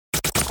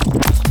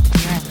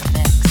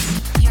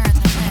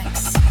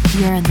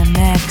You're in the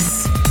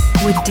mix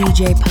with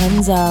DJ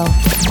Punzo.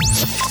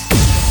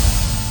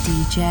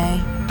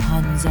 DJ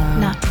Punzo.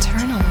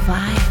 Nocturnal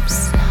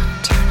vibes.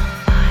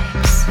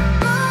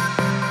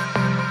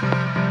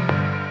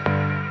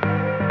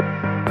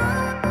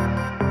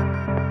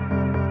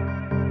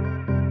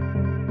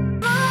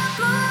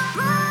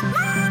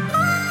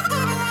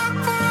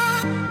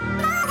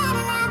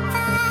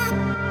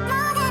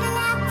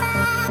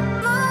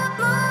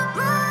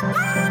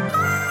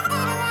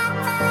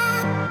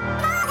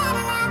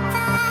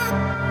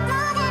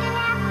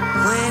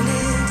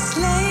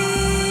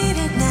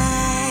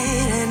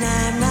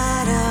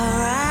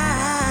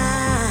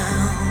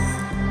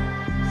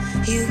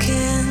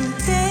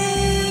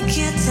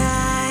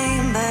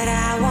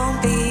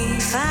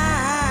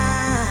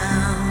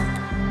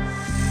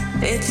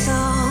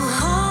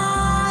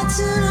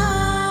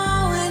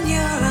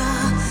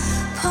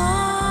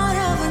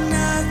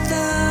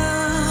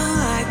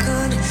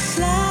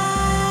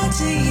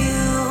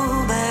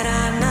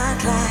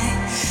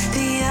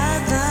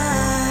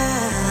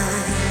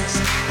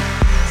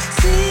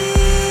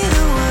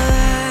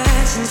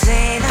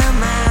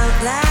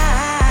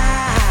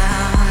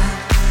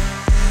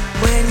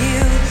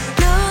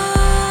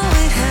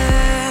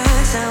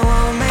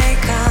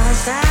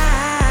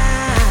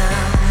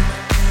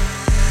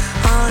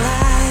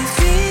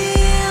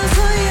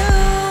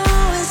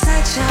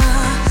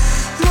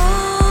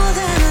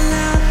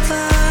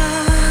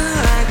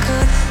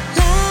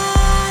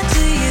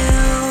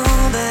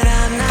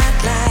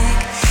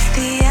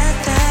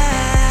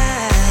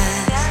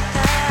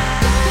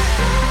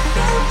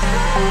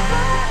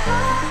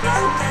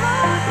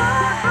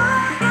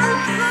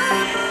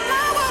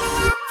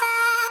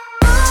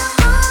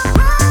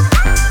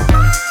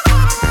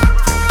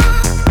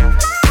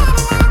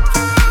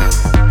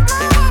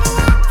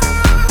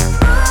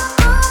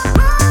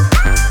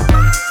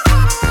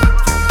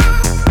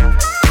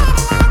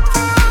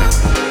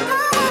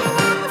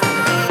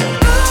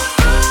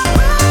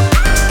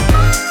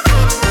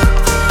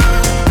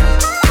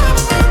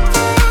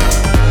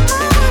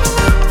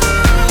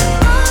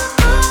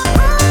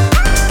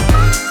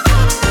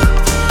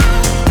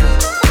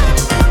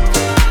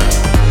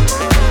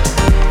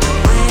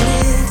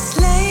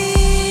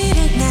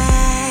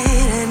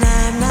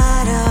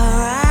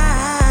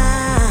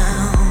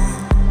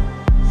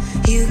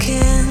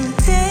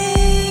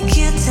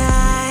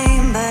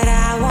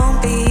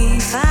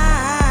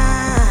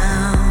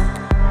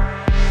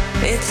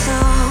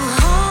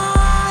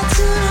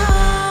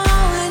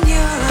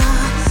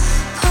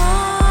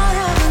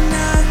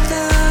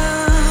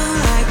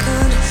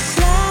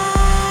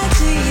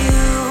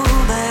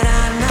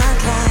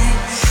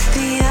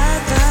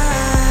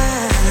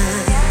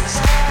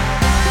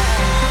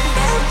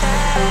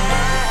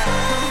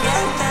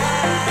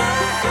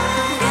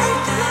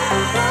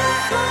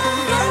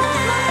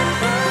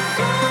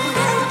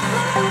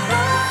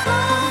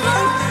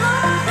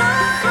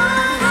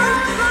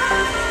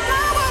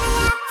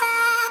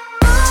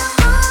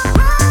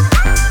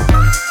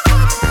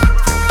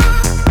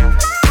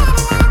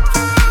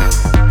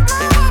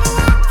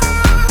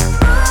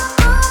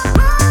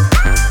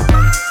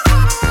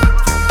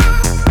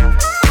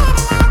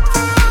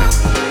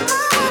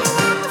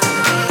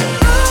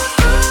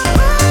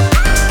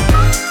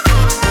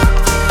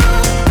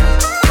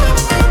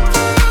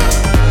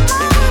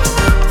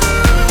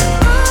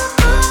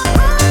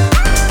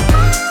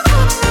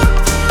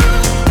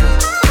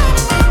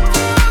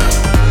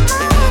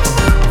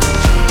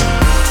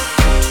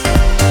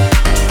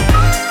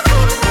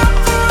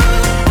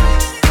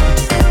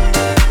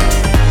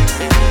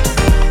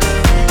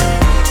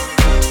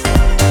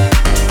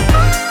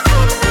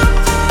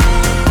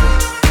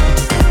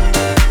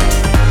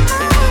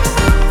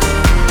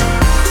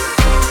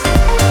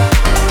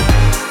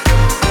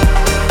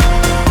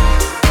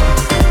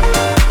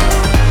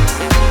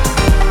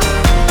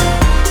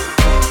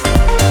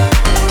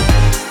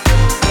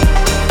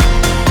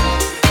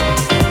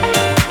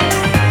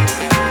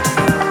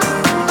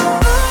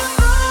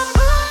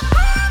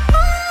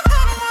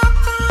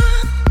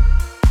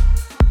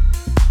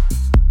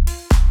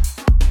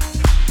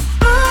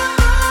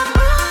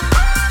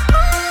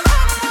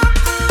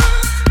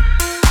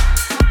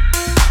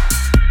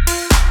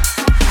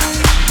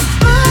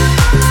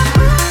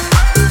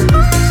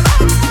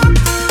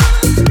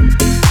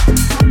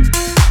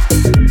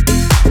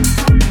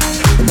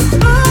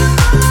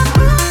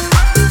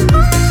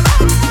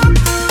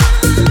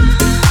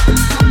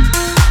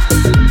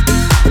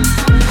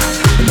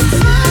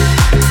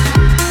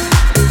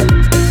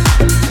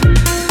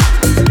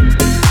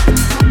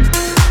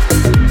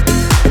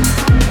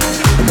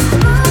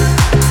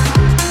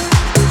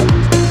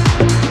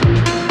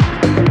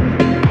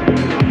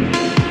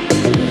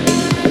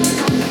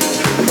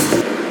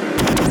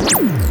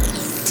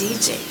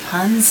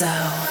 Punzo.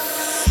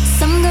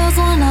 Some girls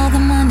want all the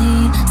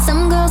money,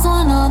 some girls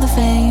want all the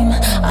fame.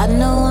 I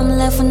know I'm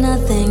left with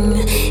nothing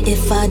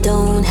if I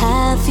don't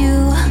have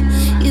you,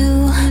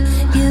 you.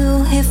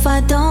 If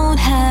I don't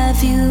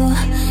have you,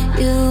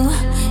 you.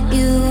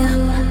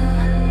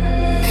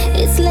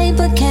 It's late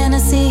but can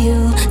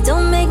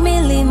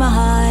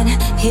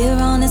here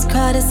on this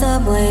crowded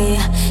subway.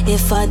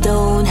 If I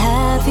don't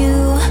have you,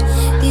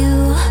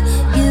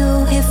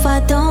 if I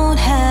don't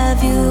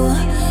have you,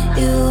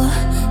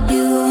 you.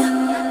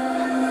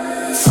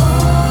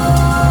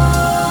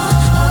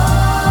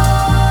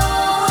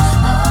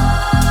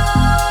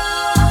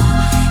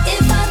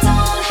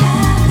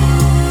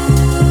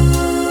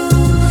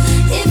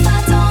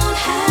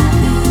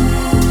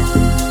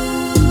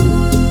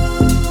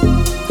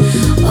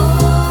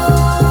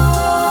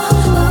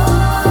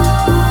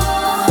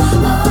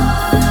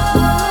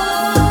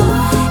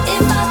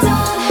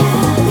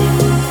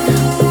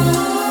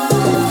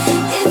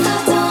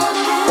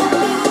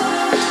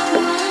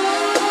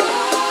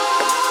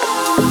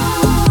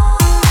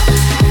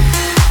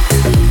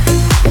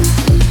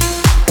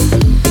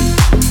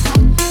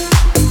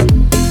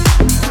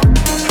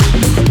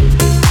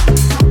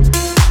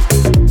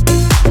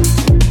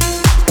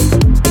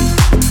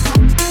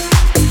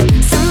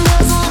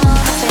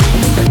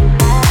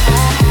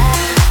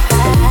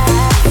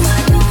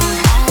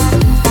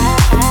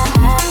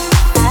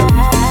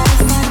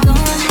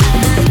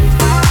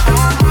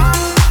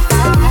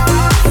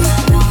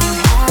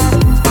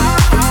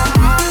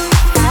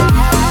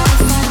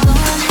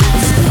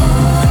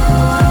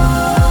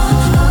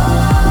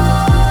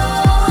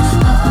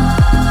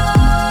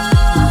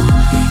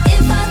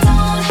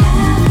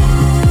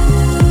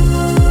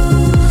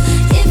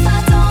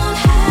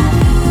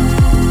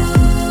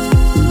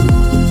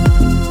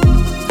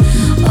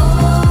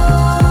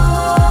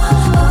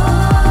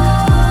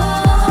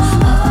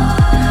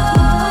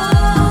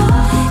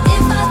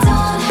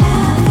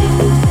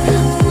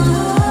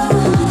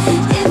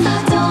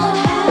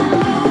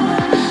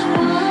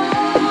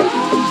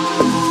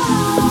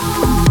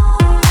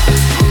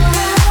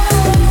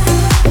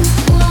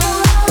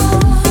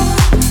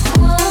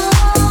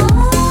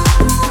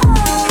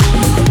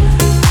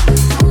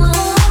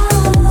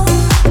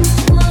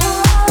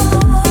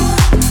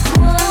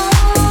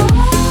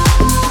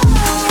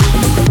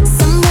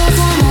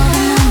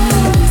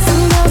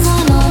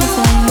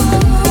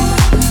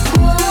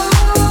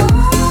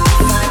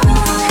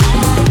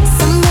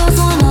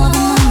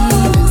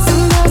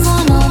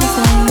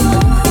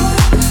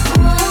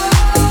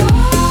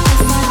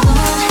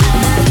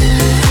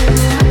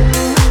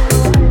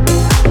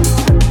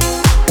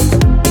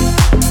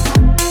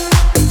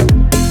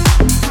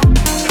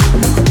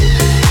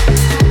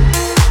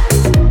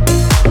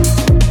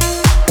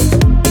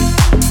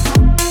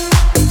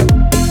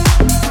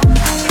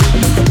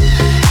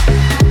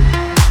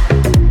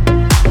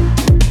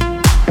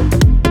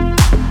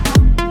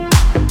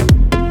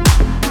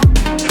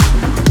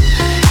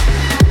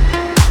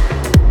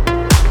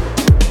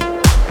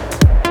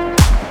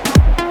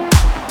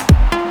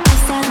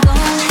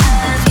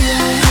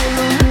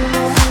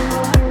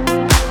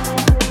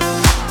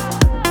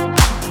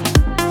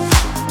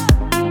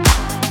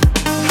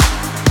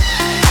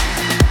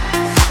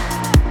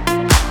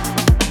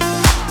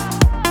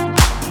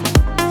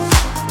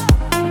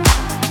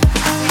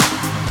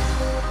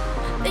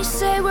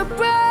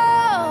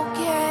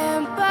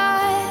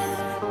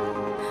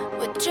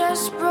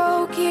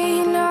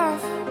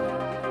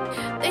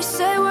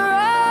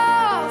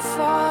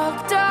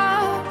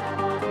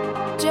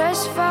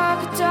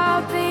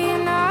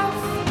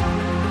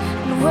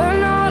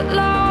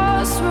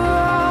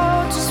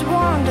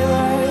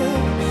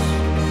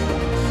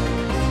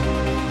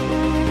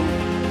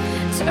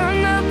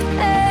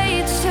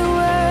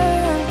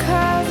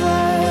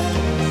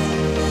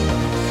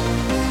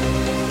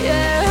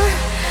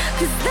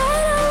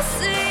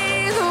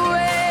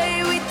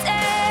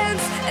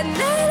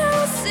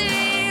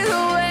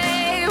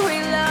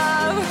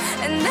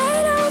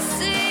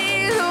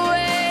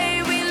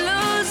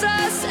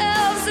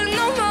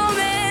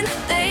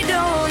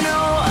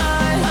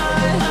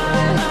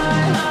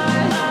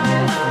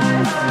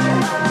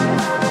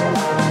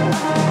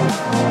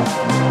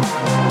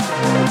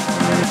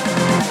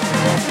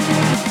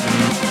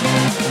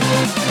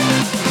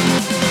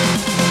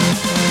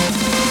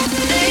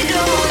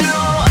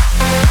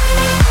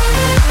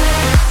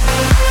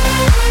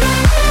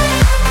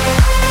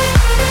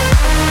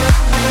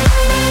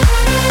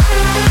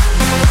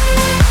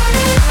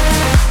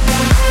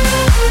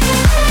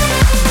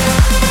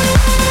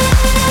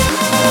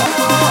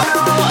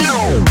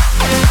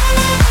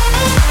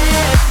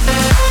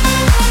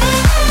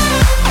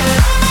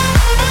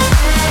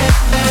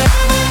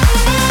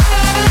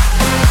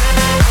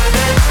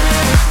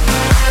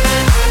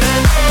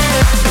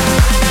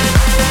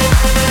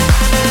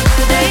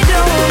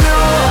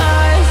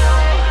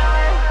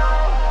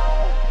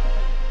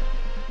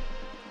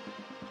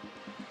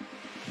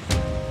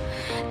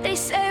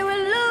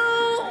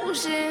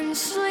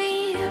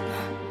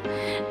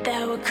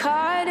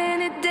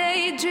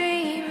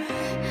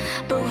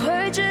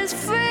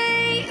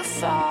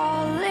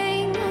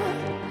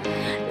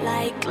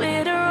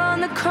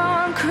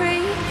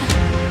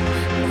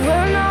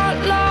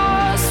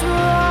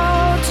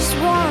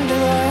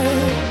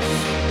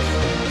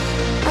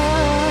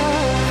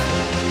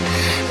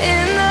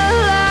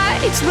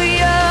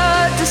 We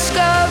are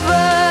discovered.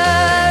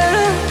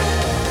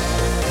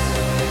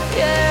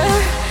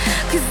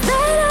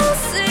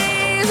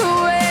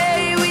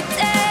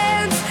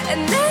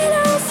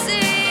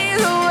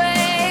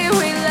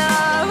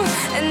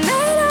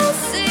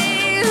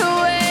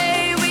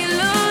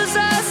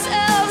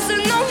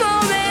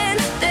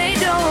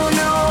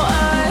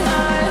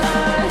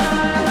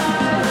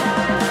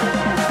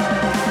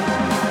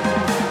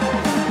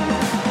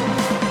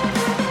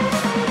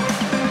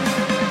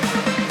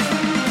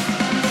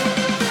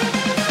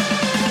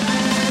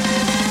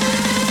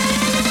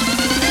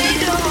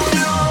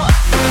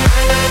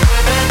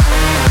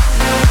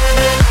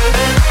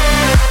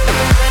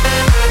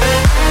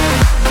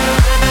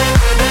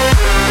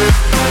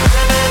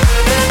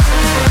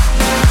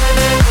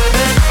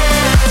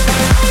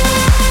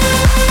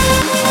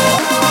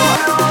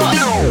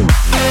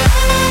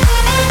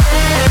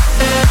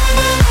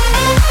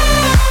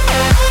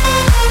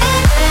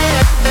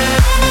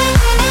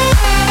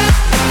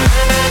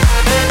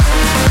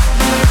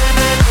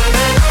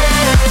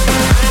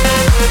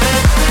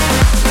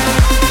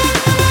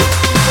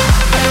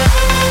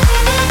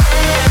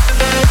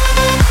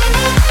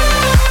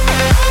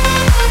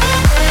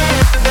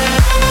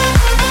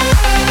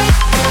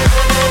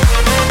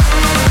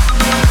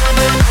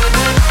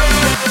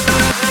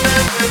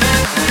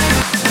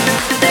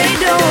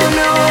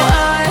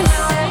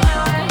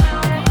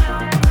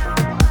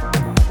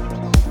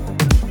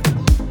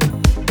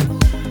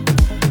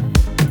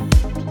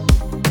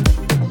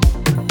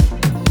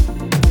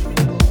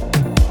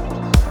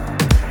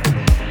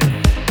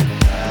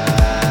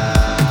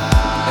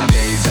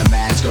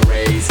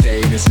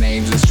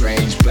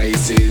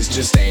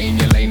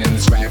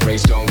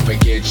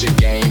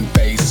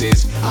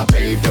 faces. I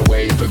paved the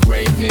way for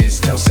greatness.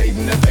 Tell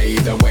Satan to pay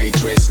the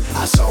waitress.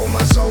 I sold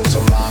my soul so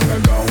long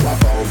ago.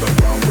 I've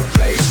overgrown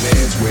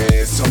replacements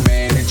with so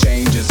many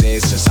changes.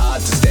 It's just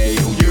hard to stay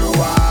who you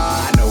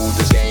are. I know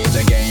this game's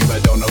a game,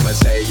 but don't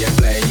overstay and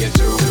play it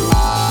too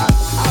hard.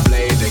 I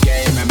played the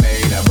game and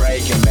made a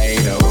break and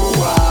made a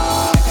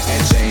hoo-ah,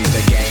 and changed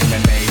the game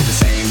and made the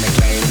same and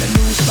claimed the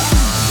new spot.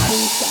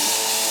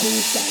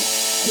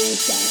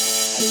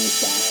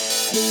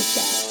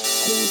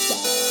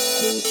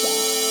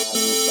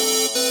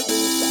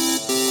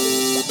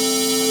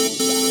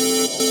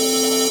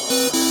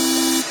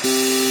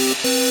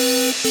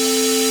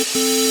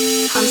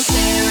 I'm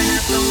staring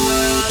at the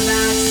world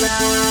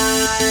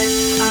outside.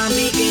 I'm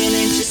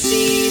beginning to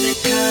see the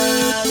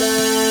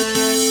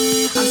colors.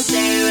 I'm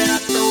staring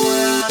at the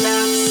world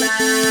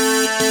outside.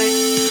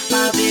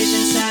 My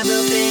visions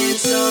never been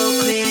so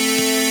clear.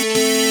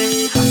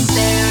 I'm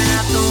staring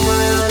at the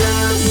world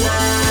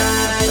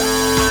outside.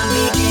 I'm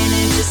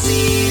beginning to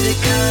see the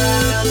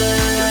colors.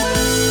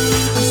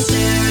 I'm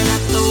staring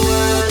at the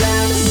world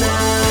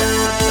outside.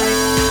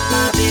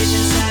 My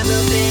visions never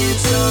been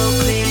so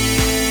clear.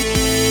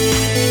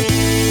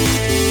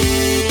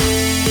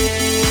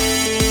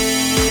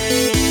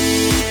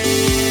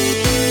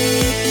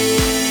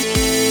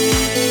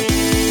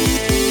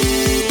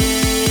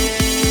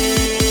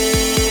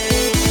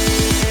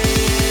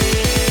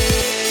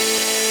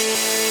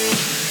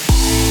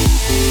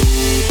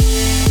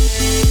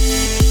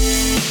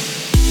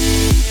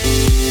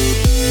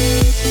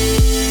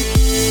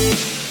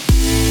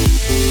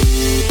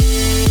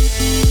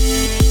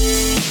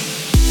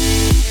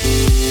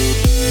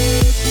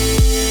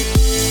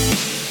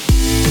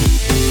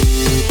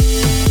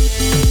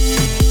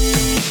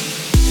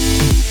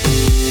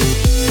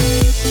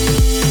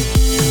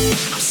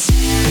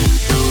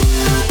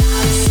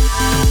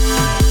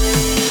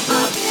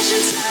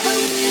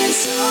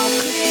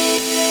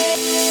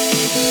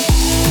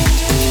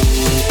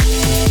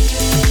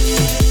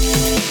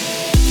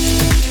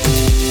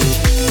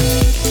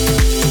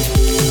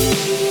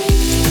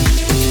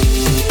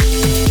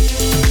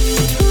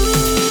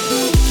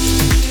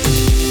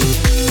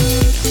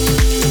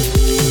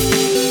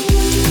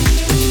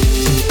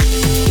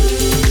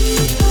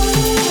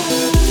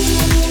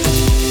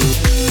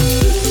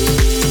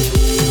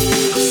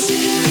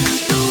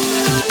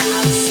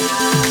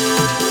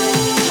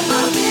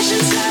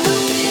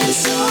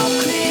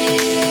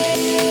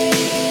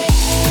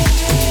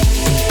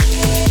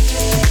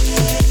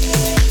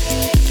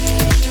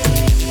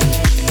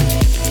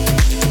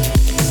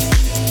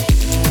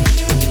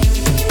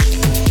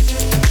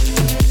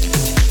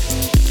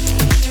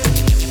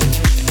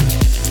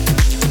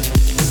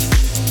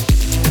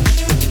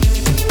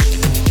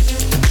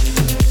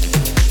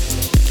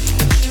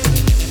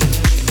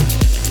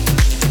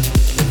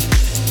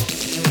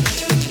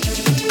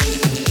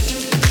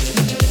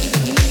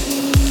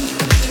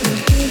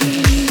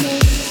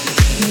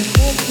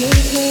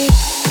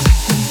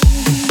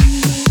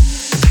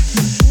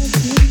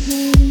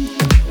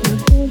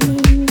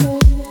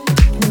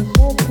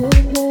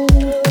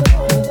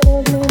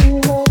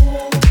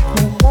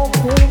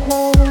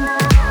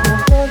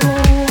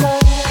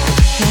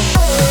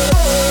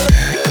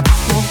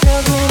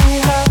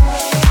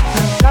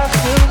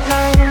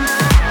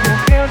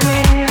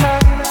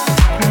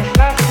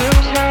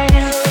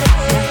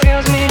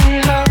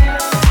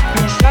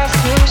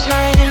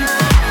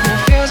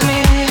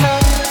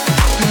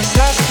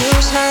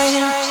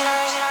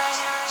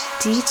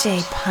 DJ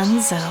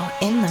Punzo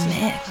in the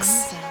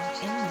mix.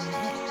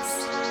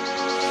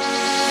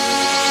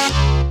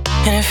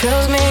 And it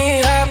fills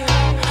me up,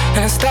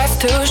 and it starts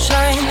to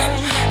shine,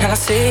 and I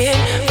see it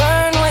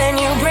burn when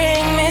you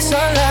bring me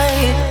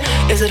sunlight.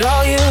 Is it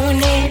all you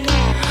need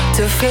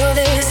to feel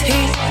this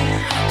heat?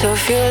 To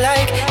feel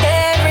like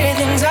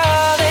everything's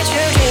all that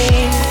you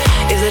need?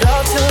 Is it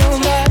all too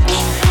much?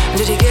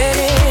 Did you get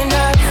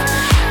enough?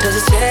 Does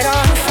it set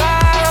on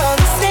fire all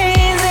the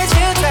things that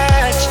you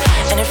touch?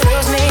 And it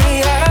fills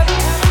me up,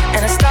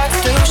 and it starts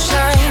to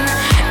shine,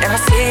 and I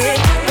see it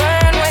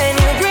burn when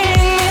you bring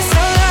me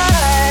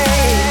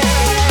sunlight.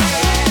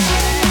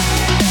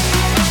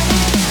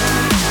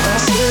 I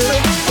see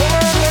it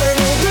burn when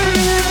you bring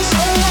me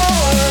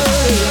sunlight.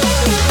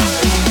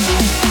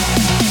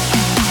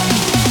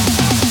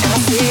 And I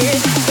see it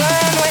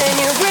burn when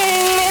you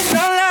bring me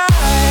sunlight.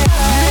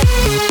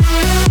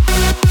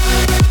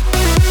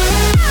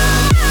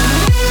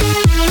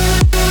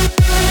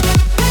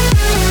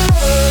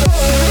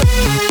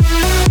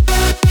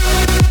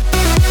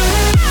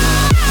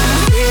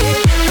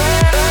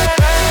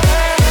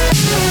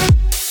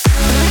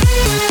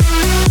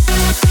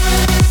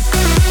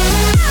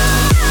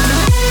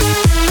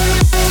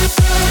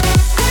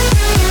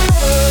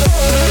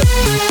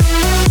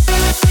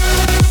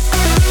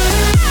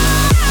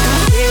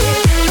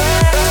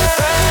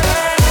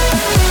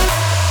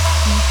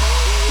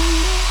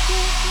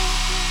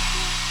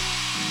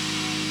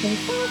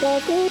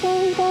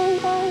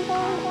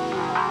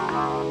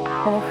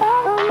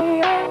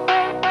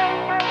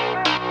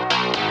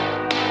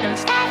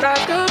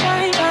 That's good,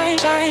 shine, shine,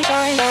 shine,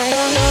 shine.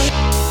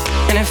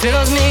 and it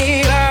fills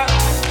me up,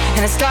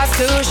 and it starts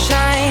to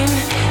shine,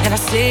 and I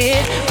see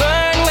it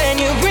burn when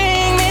you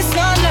bring me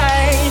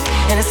sunlight,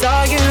 and it's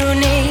all you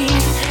need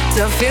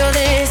to feel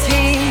this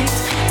heat,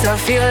 to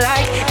feel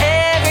like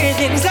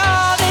everything's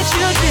all that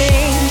you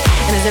dream.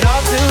 And is it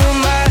all too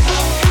much?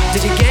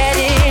 Did you get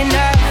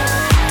enough?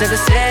 Does it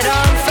set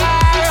on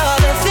fire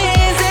all the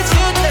things that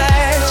you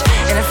touch?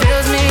 And it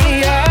fills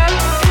me up,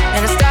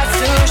 and it starts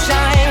to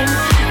shine,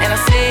 and I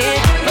see it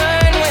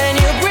burn when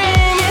you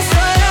bring me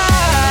sunlight.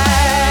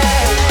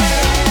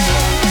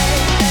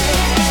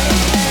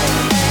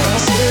 I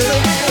see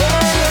it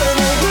burn when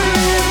you bring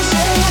me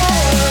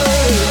sunlight.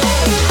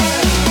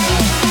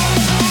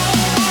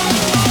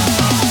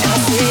 And I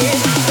see it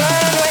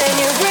burn when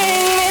you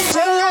bring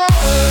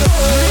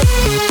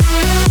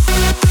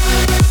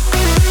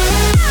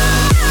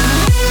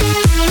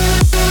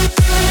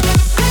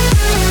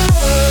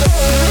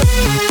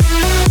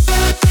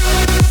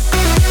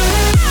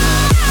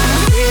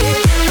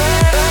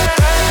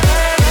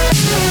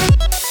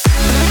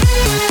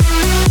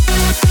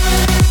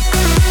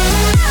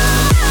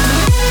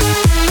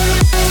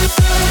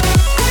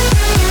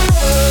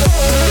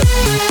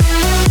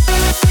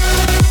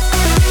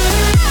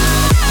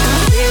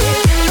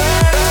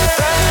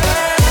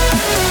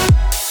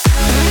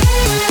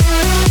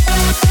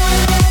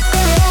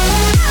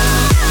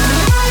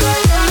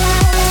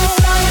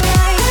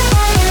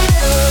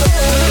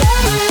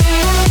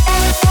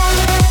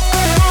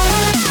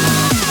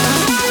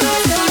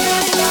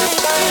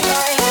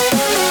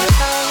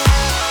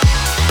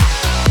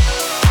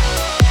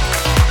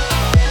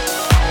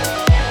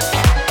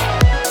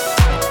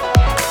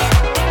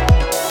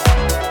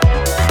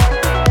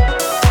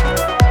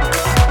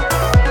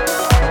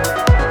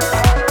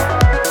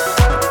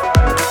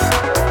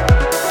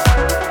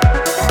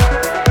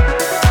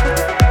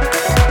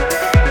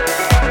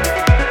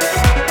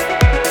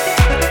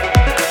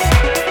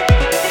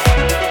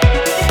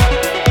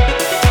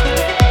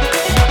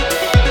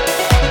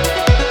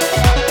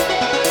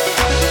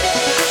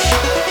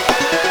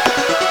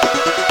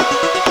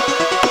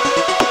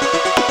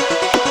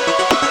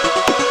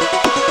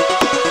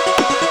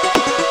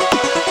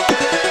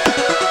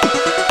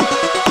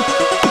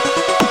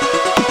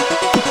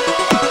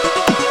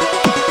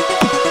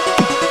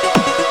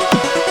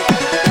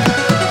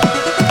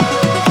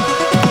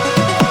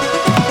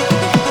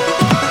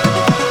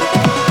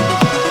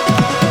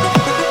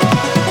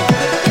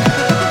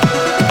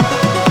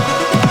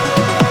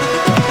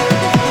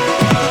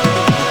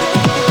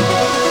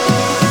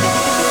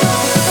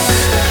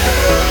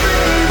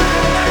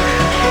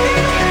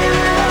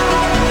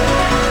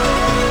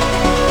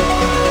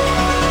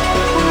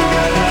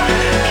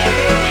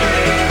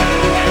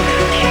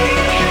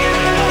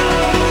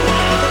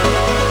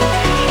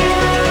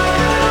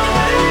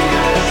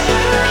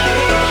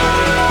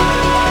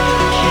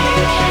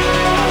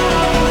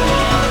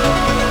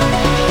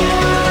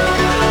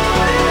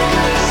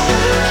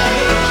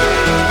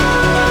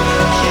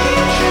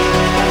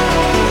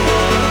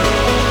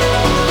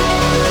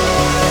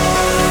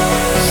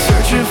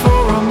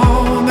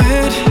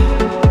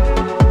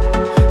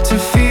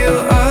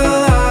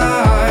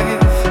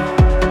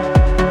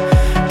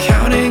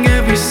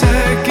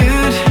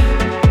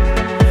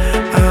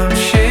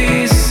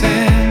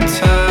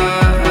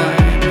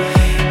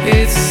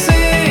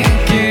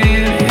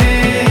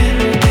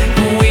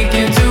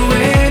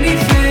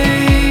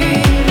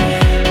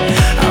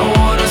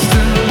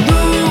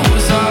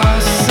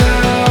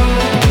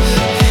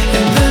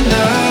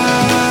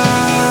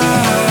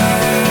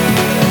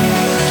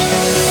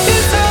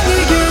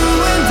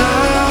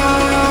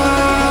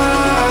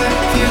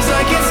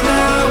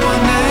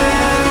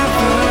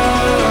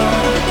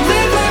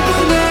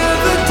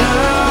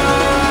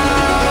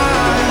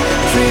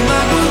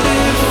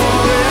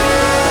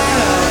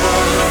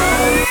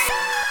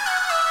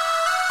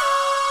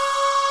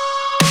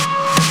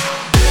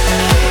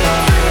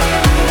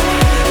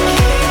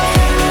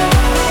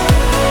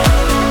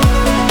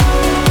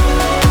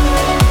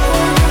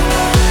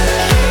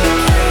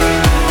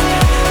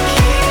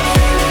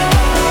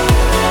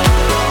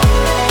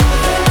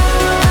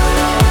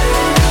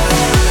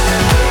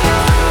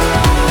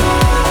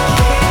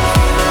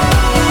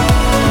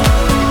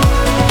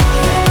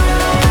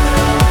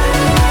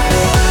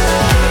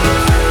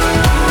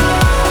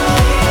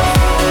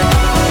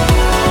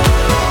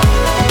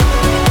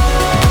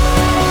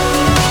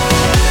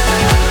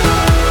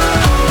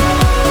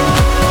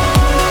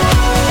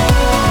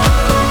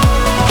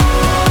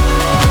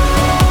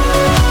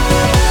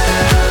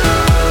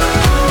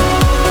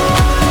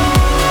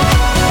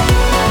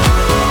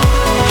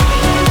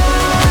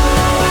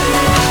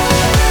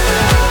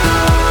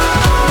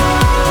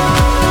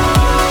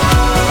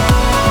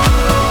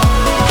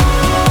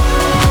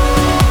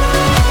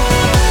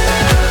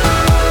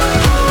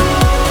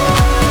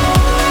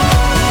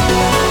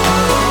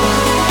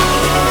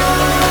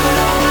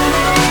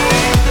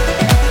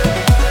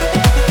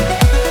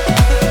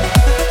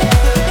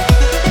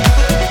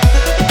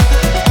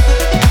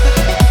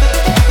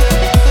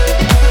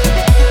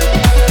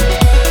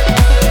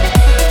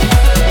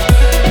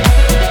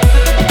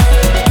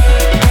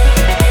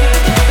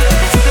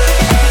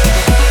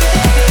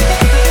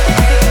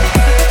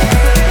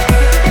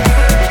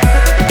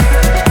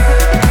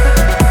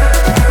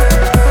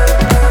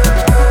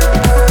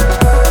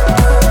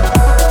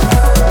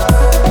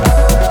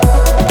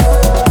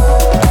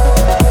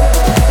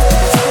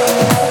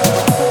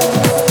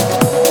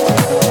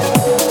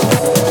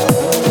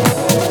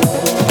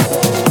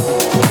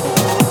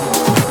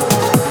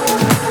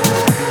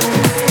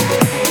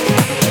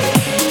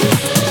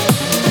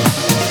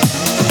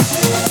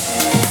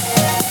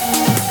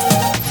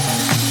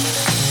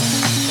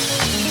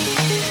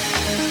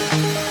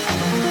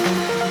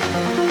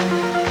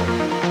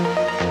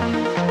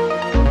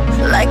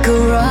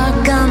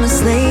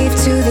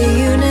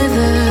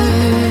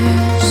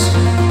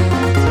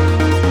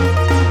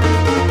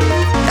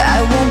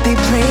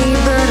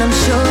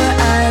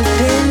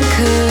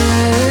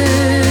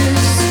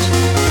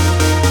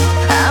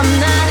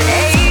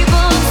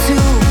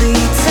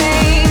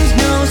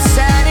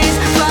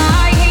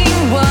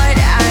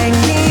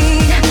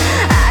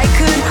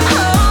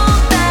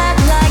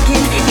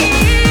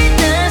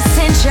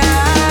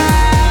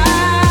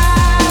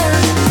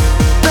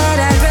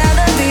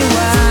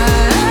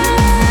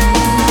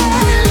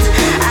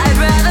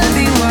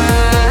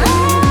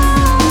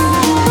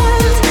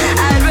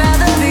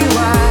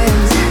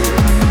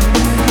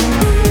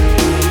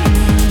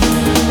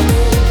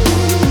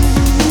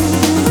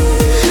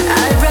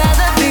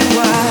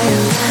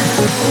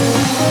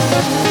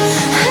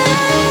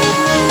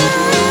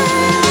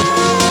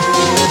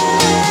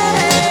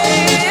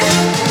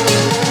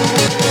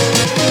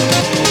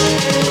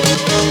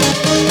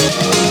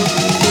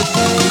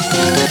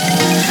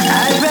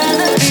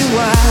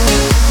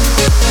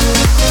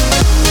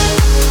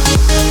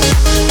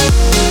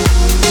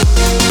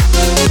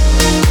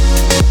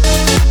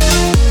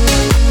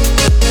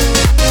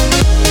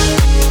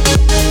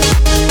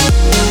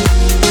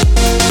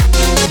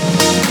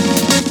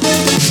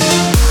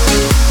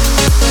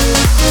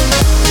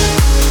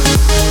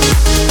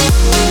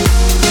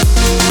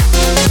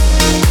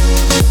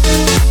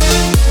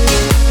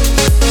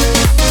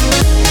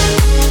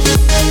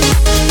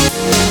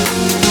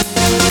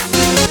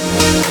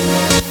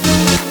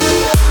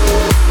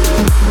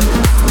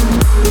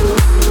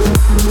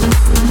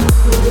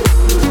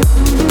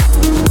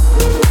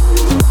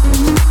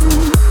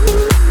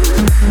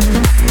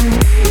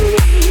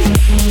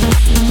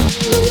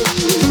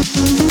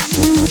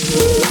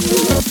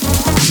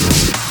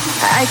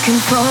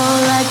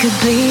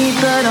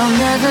but I'll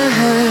never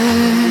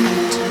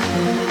hurt.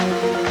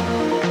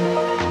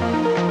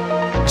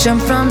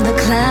 Jump from the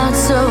clouds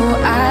so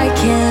I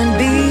can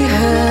be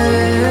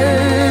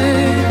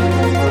heard.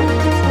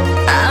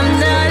 I'm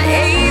not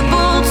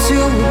able to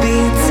be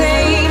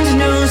tamed,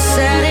 no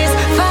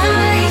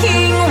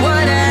satisfying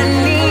what I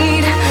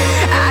need.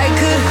 I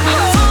could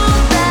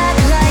hold back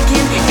like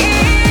an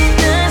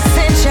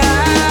innocent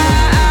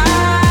child,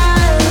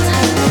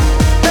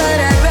 but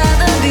I'd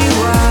rather be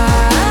wild.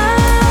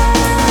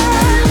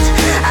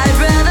 I'd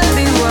rather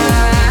be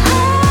wild.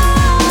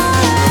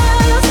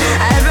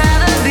 I'd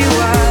rather be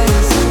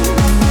wise.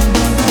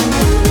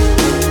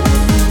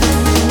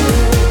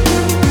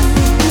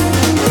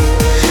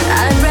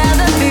 I'd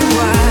rather be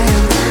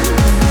wild.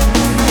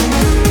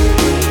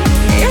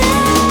 Yeah.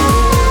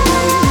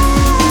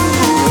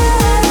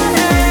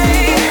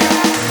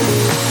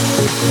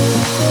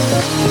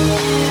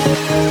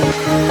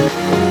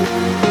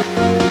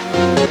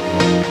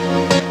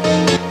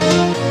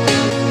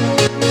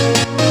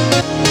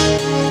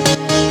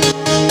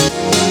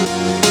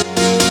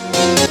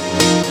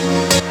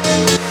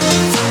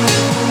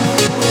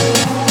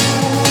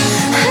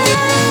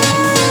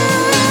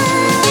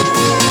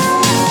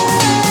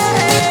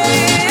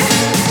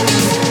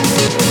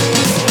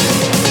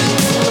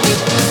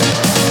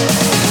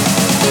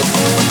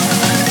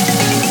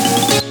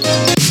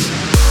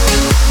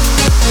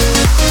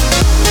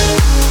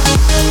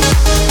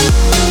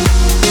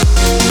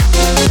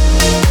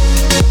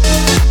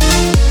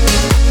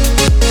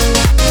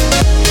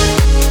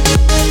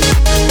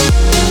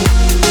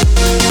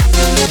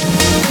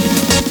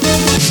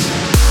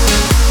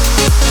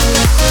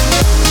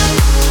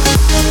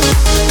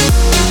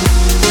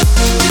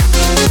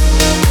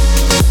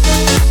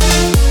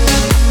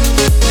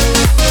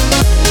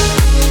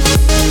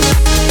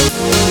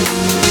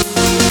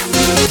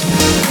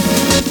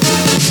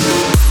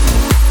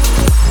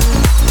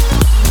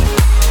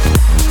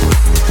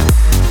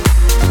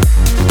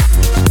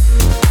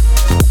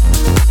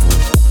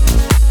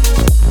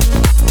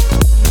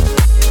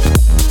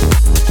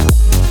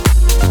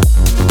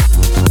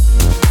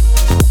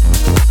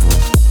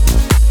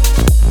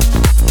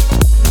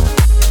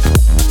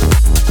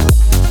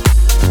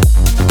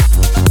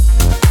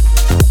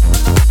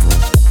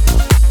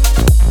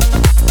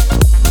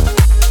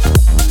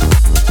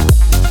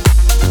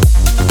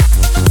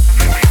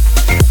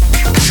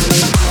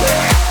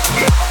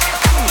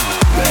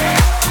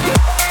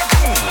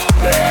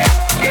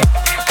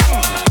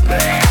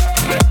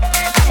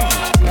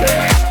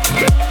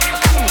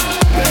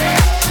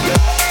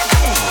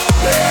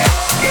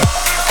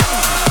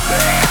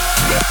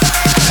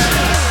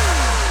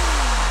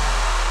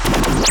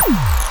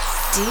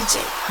 DJ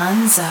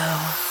Punzo.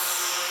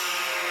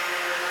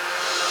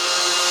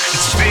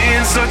 It's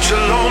been such a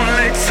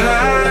lonely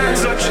time,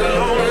 such a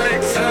lonely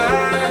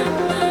time.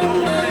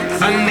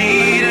 I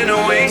need an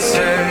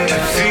oasis to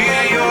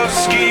feel your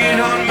skin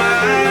on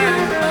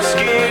mine,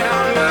 skin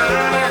on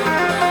mine.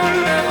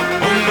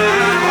 Oh, my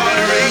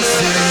heart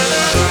races,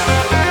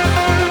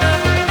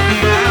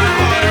 my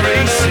heart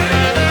races,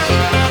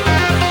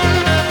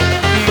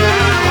 my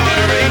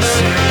heart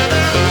races.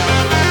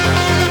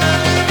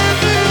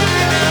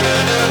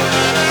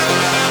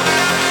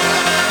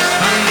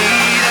 I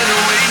need an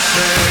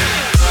oasis.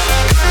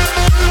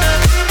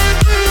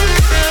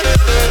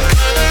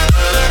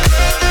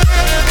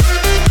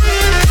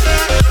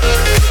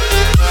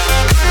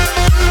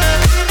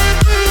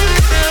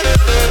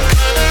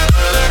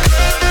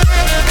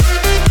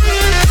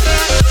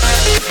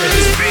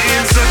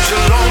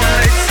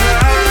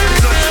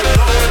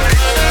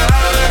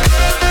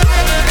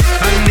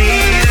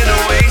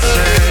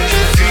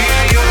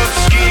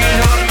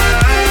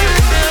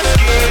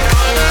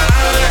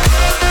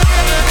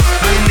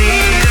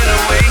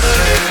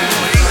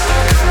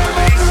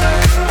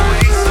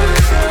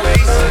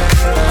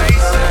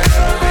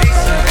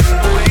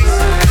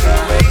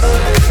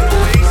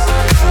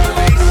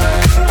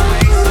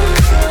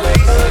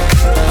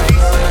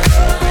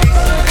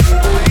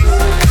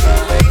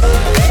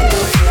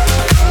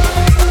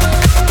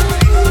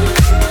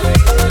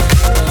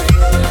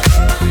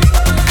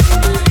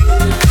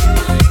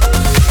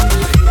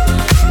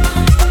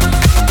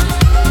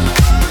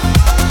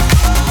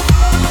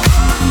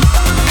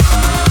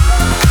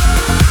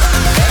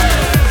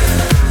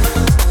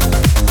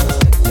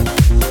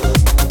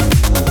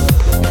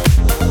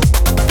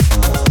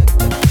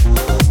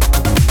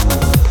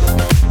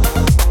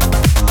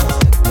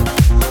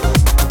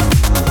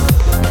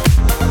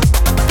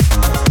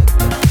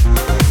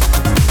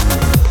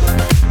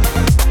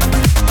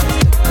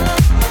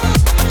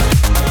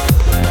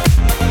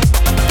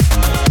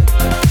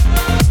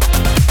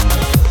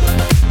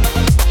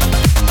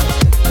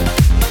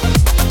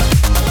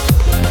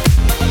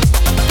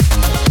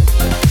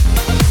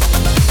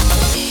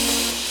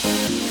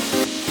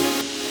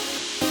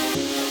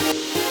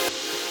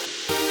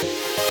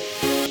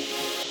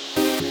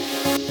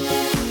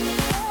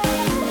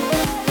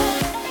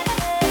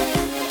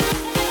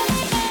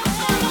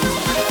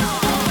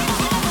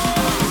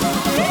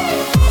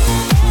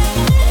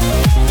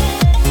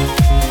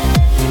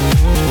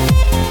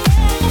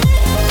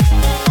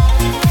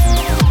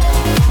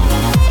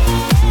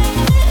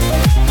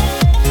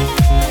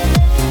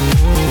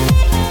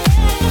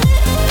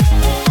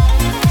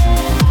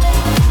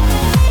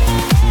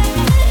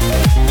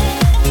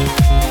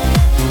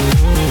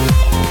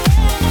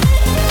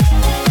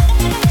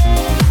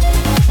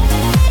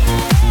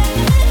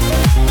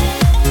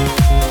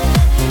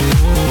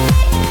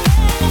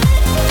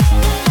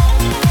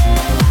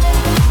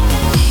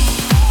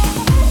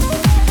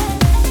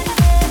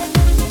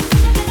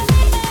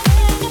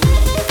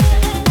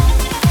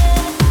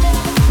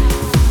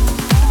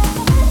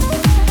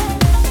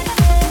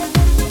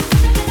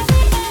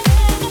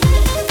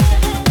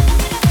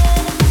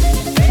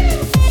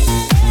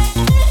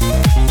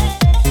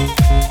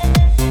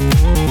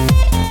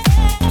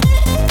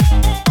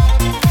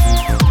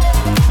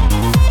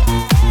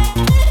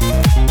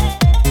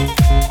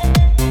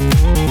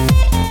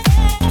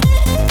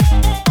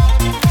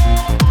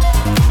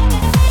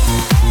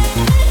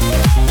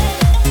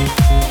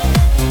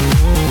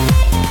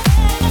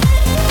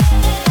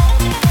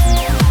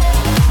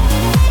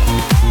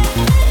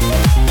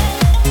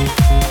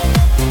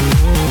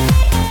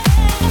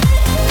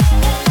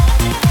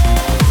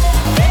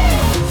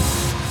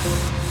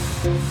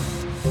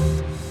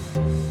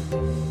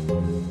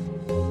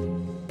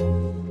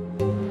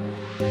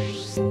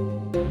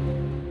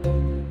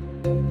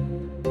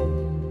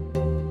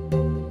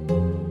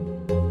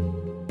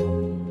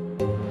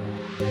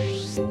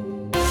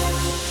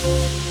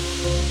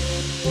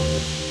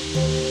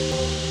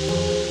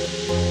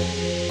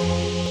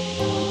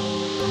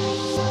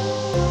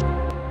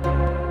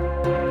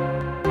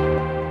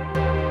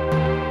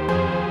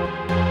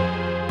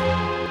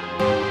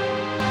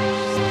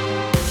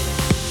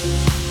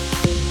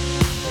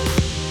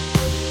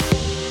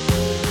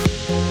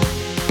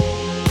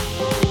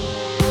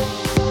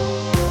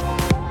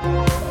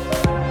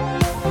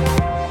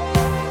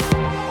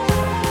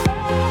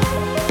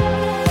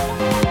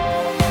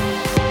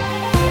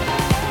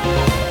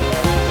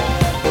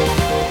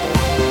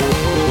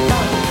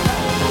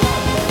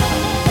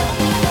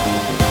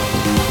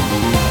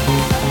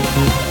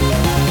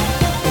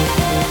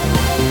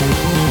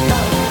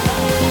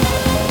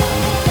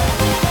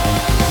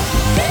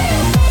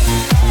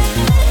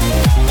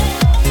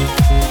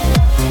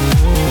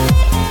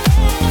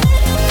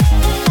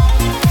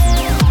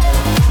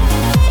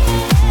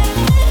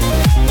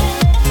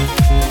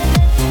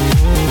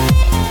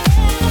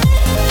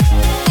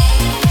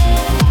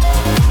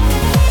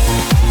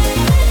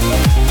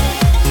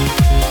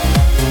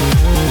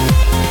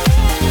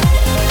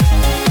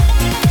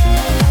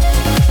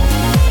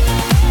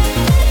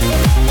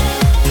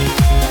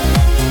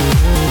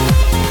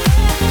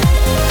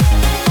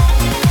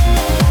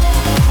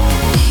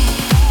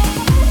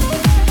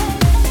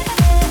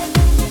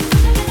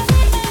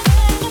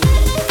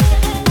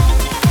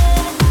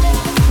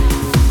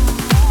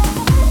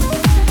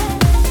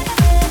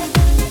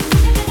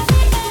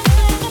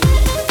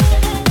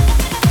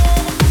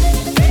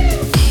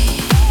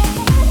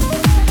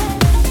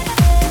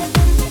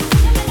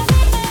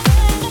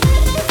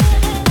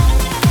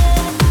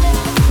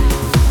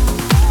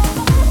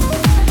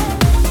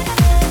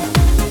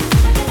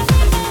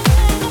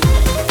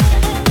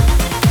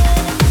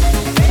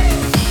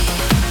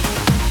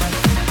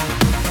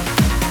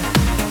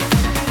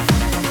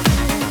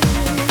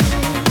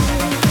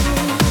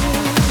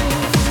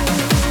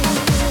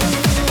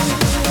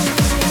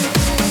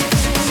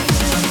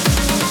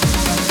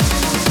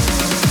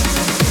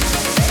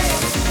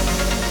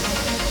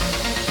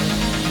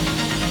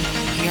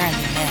 You're in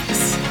the mix.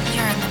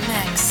 You're in the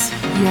mix.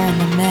 You're in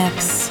the mix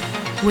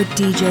with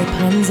DJ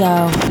Punzo.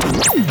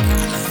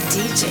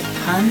 DJ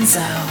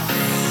Punzo.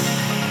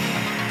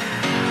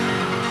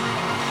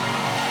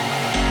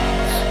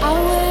 I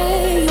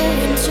wear your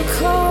winter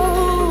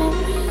coat,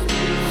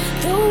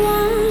 the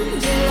one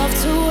you love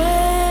to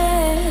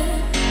wear,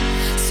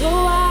 so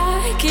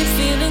I keep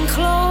feeling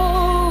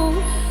close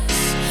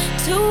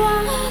to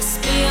us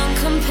beyond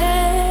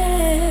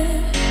compare.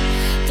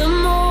 The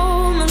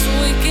moments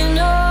waking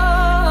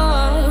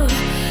up,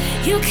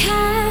 you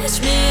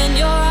catch me in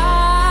your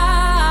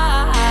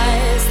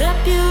eyes, that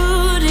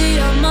beauty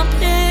on my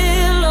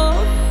pillow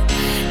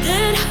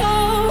that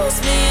holds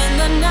me in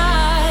the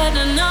night,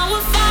 and I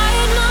will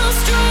find no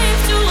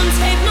strength to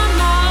untake my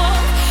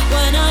mouth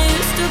when I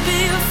used to be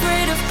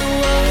afraid of the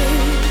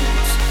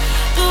words.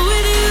 But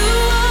with you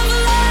I've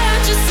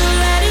learned just to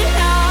let it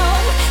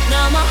out.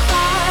 Now my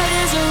heart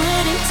is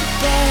ready to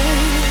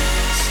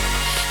burst,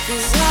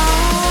 'cause I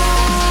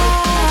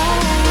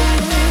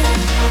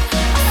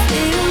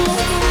feel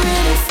like I'm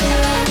ready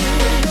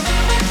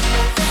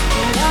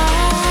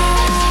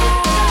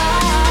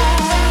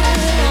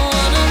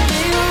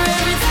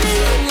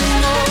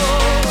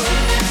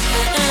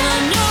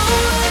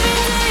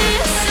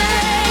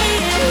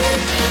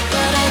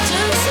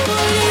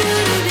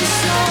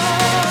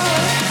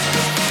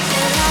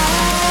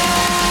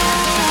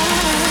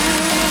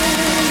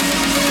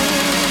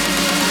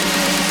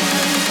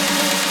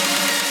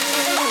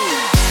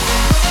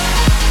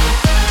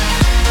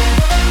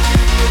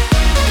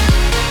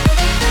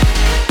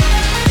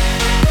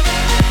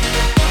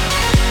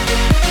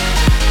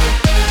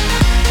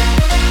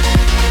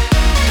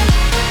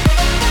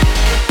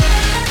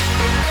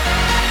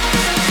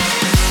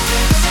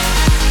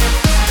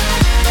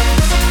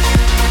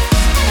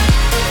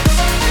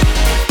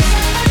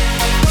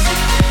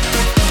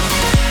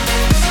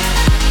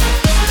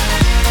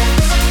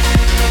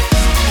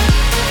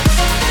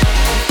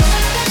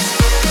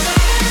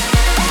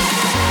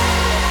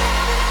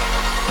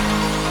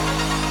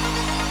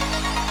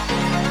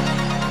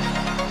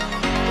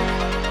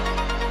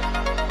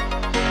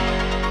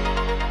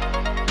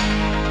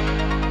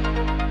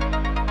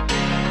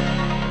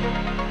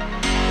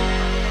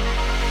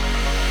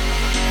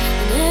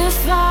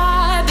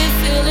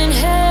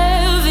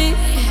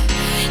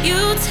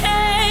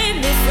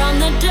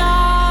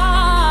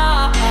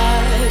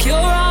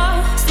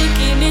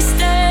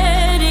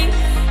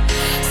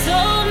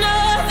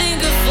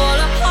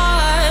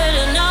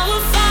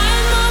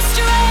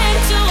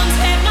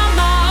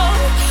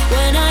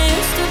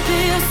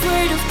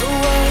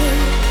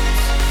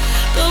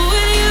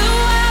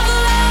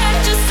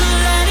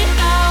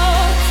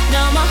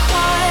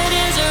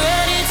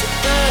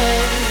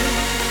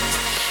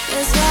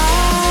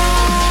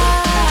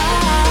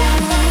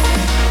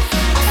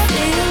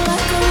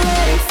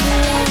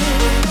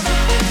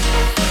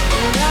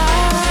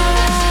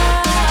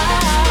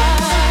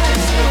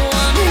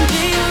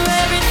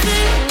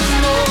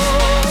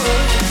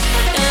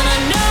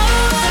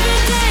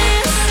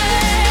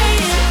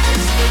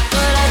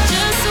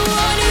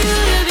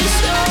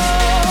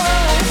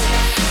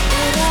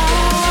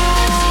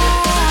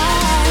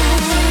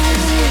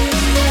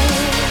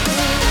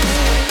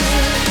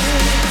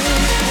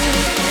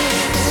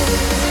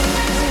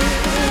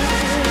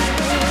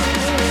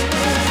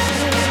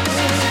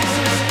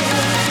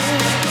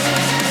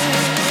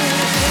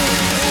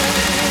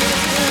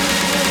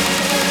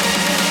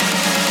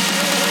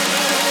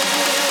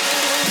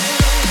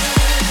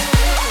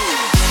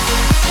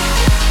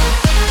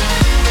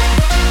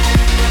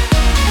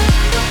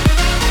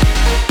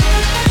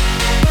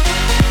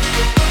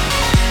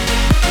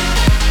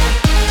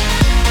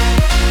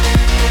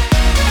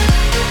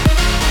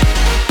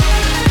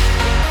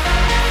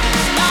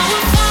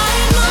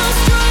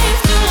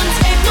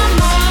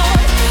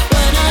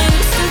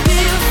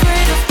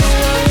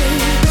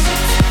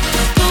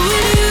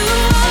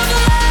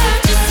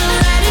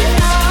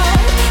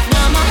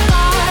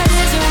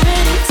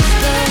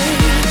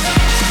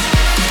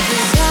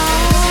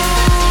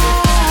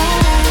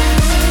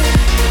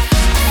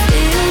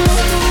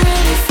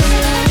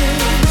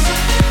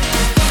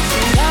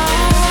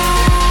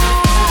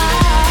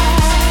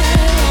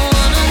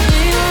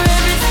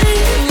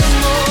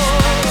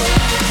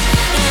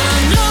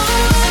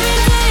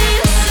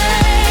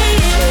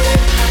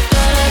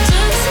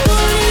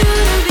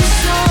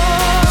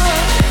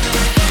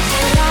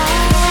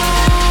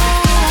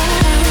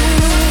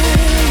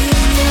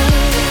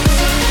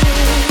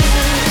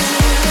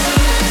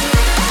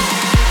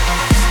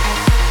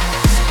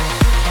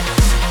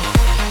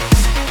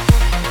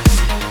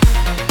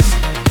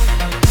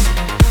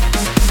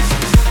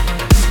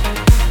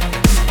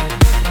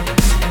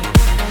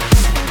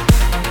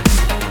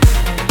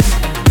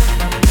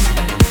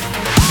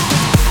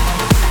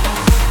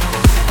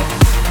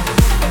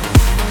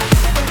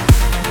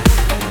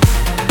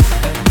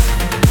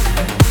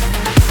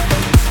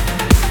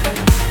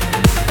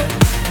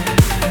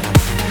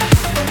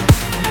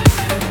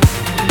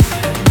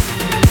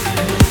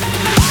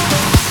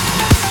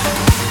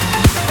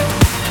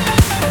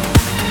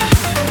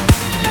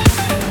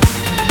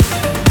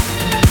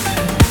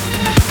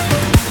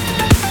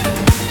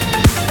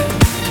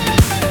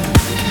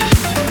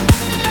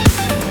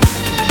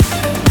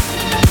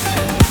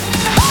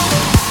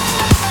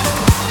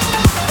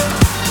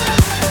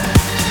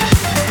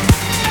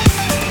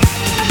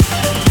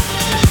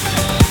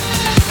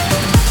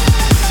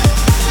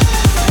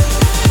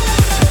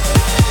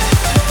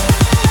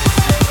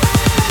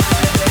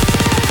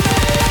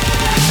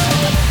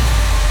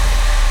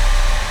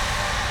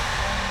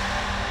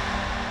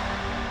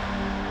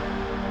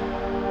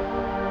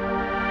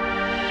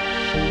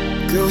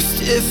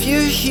Ghost, if you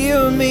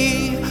hear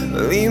me,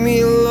 leave me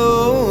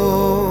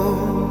alone.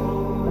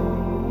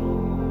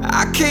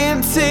 I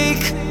can't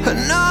take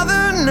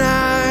another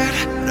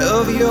night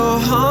of your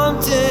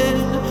haunting.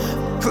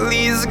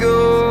 Please go.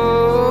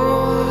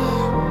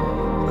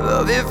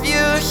 Love, if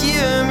you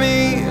hear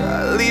me,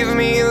 leave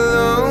me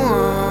alone.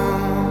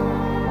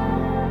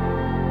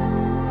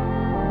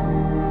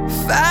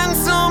 Find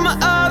some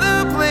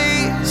other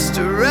place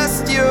to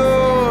rest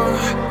your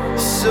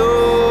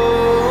soul.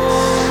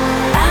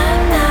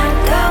 I'm not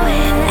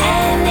going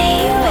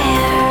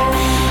anywhere.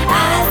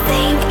 I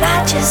think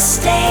I'll just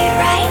stay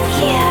right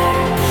here.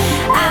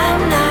 I'm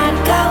not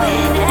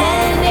going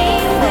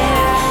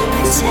anywhere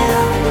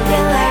until you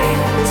learn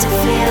to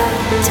feel,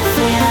 to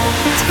feel,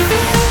 to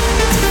feel,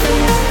 to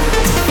feel,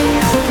 to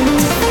feel, to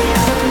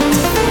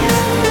feel,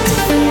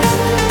 to feel,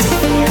 to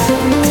feel, to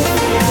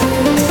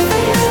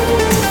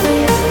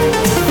feel,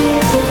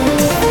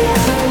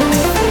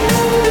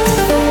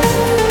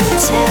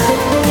 till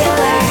you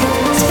learn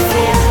to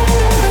feel.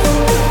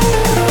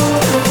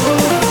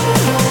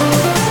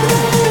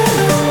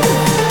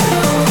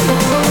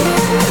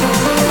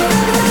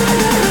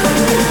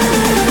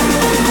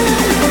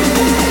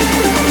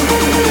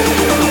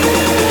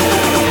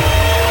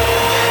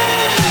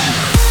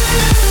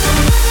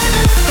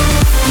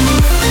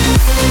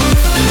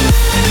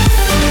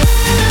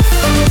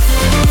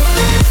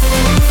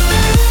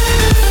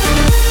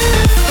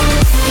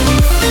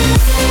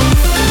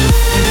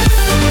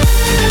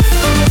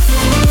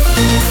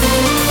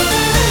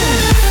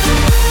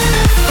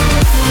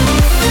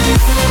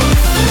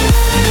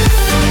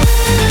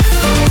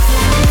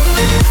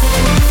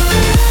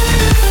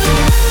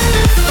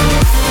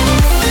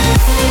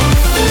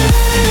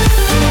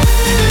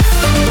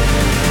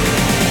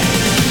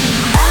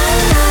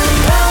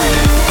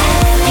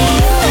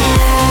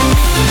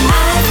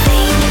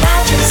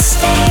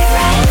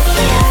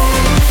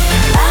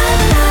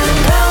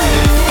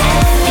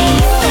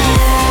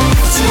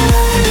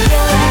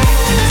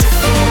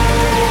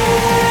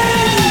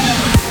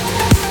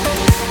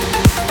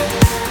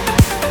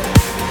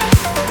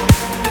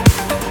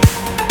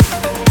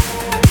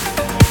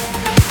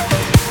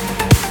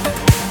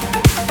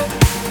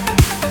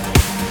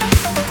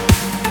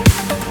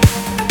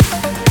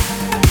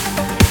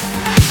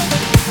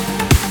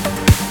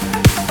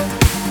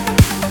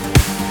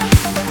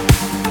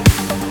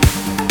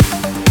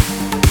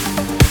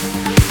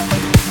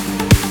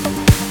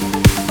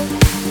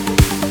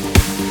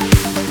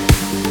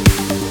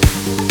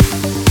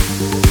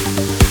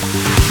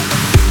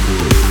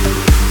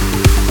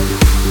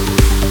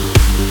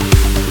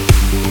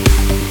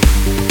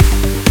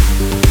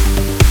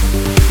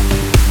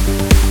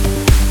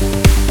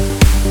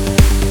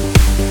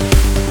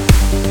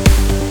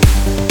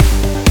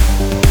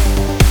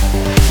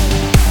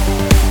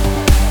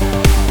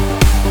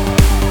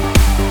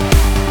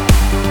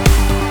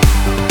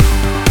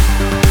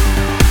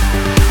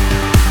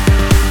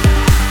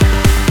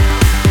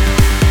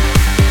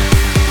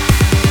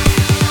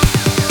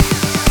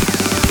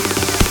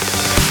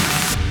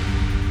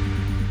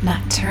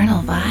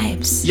 Nocturnal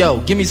vibes. Yo,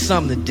 give me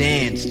something to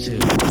dance to.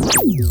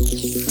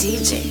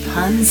 DJ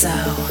Punzo.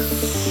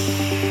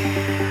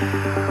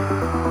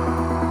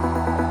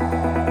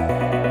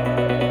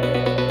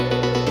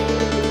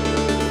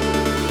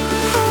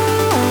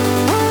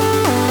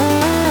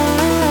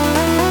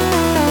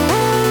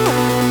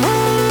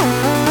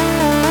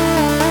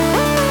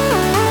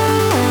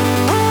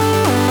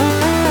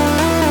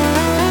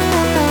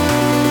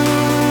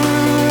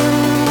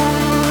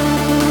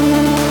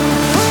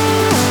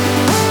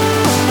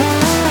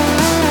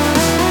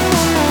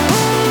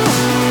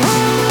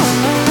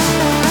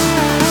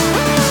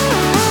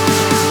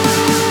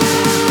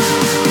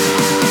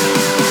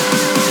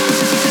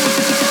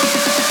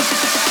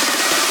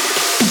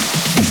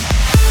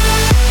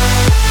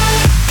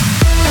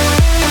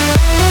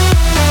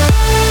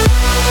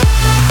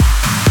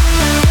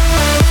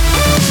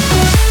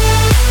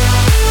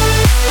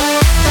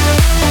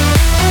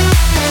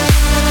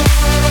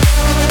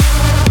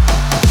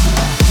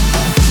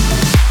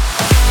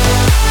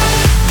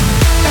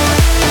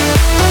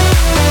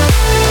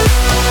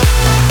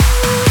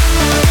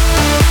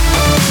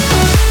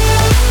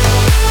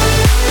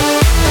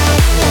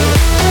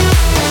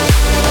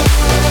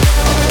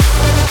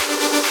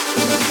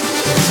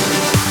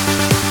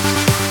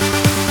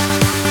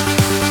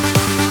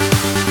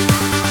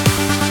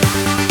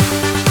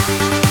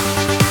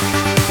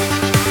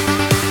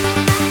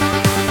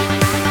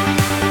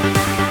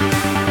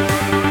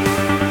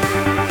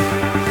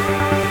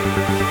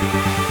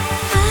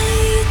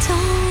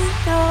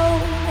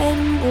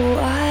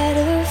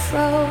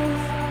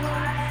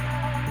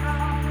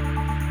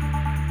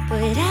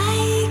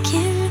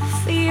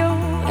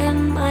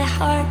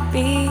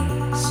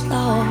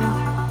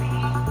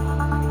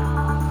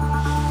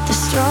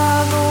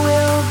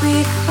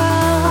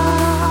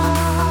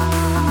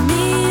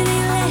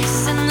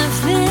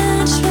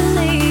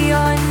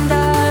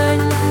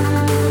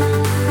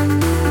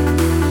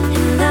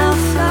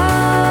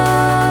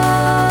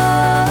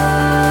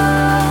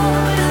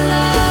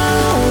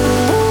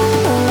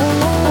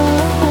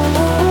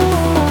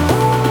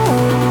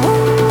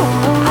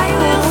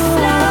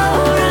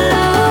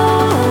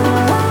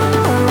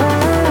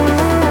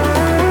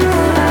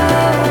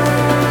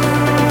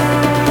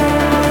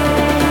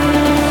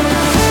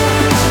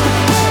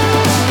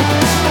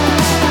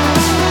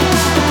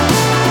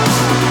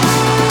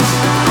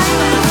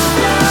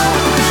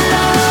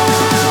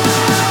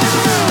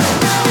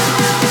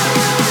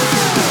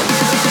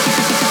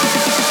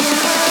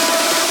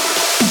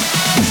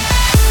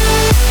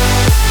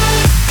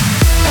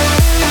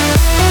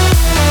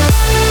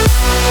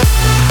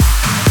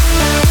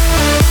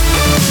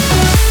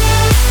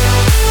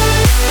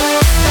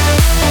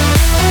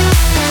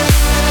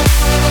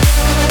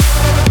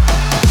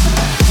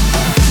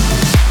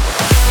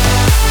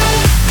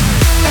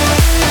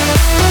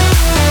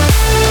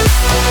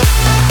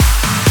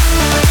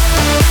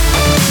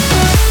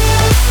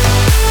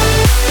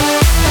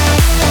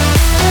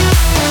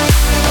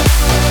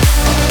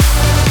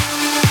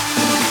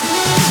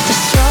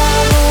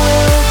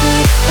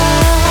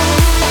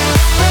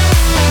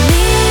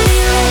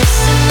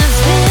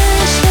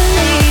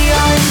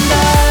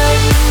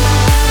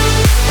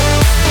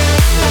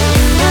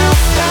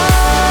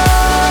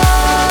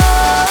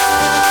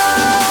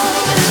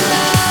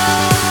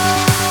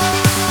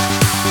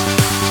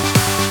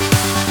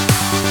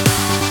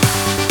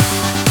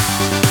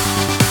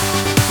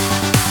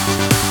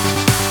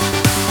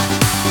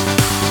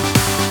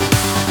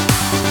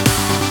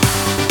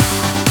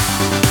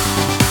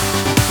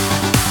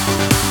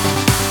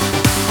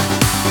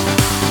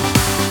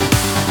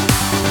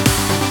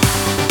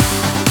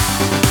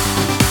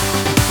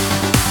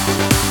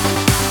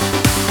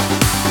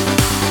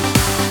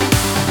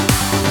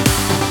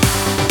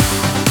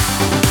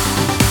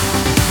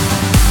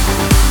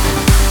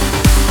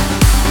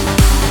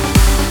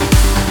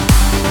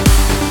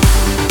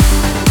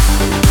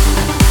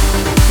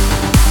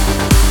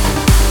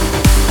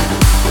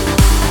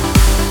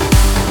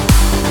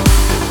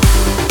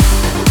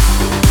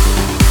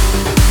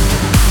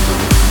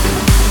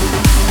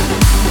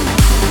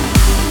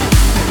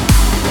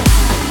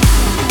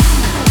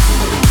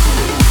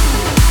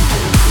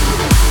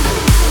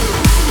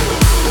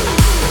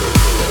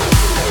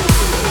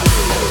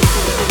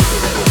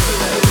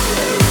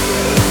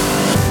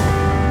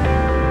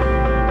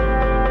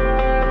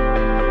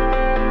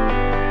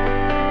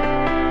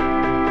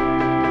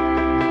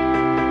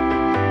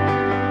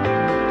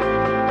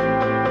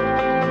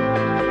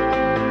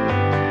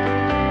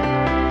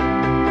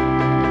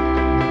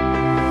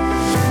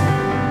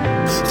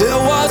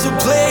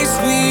 place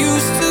we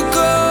used to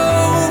go,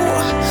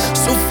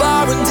 so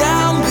far and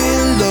down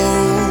below.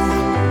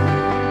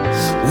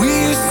 We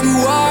used to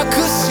walk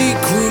a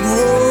secret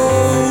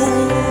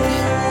road,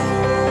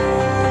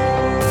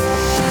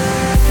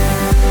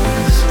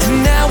 and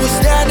now we're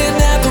standing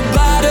at the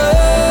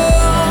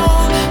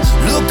bottom.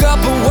 Look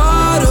up at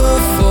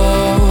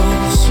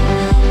waterfalls.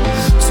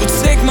 So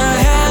take my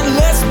hand,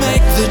 let's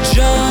make the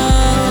jump.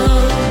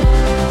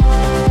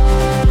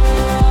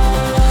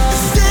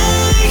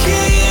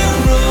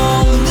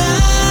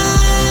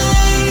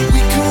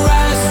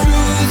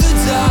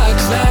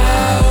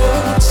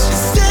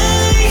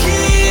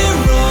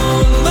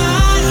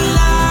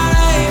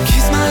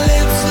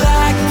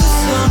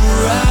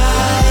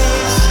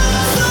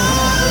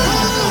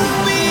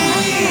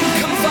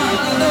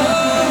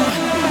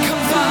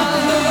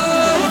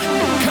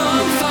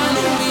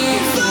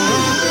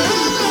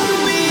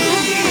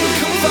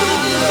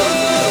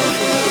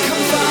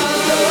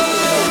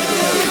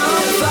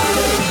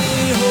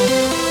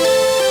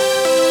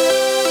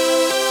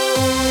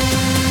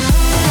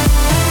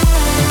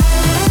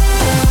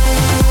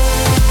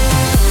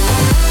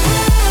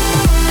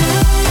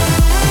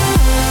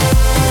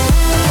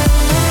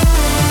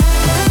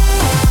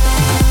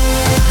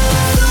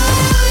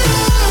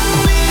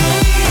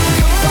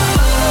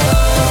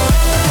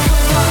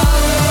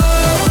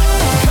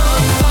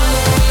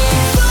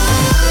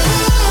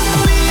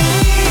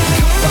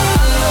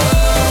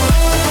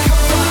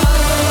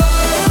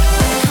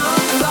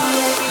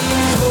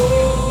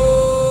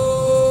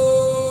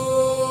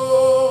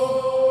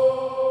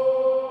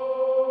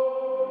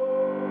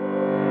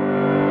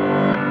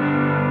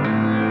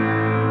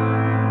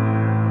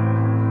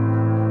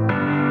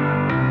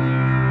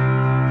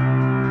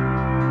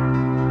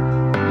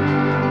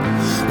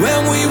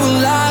 When we were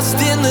lost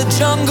in the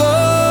jungle,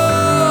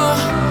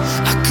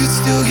 I could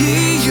still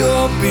hear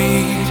your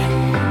beat.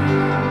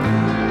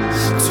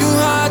 Two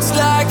hearts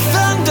like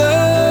thunder,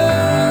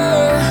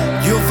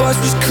 your voice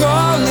was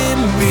calling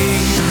me.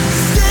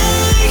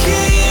 Stay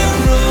here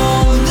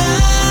all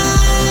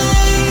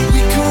night,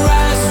 we can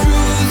rise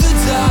through the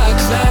dark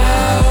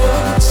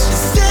clouds.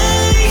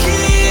 Stay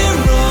here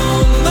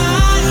all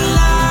my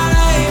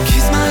life,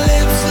 kiss my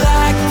lips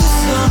like the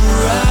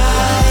sunrise.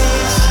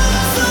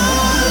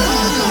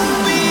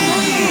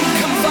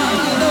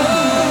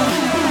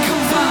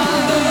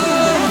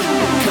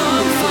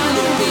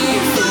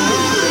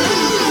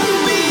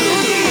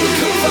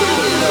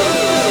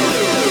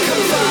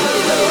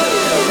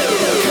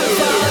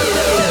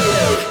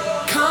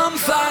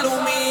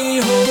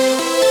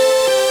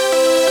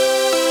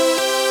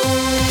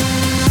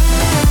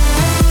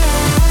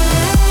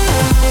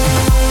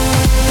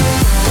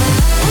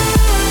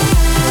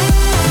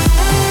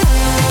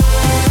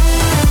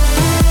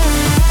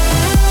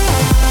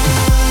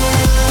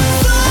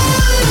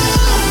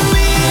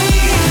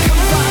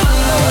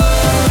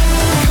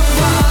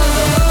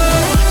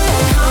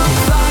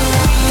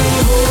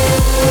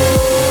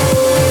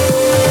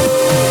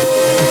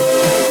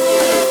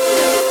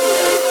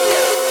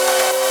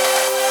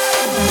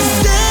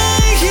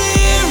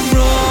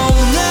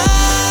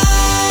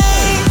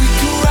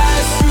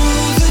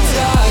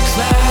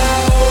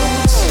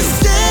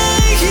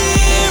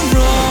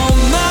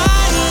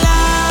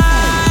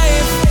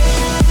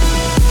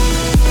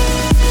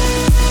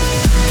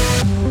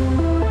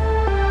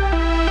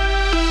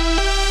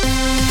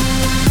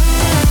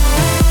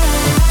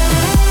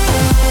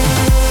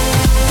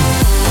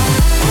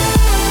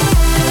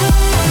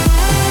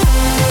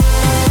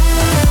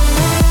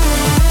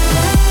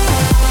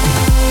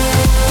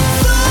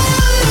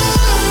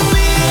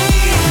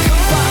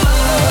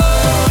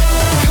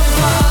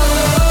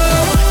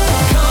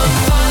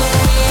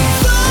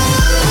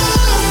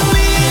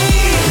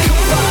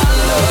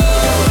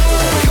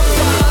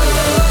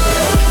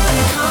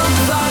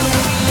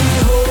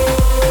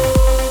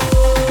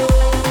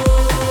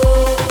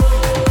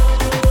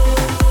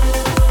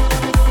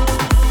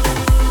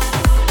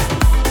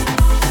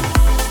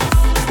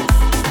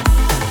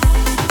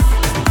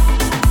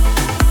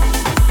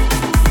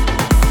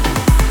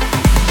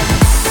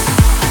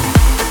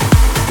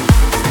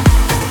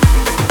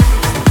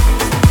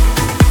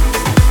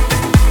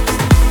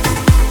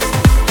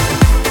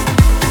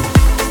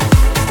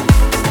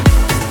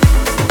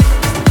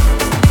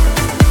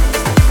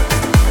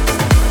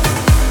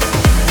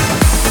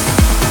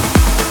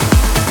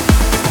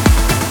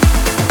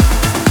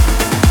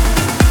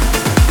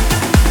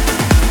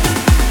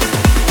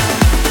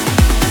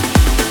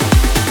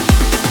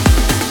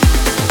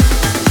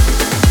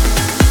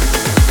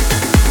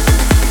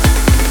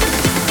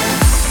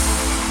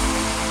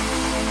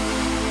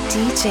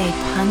 DJ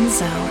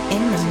Punzo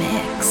in the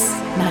mix.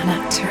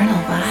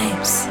 Nocturnal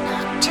vibes.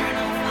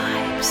 Nocturnal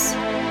vibes.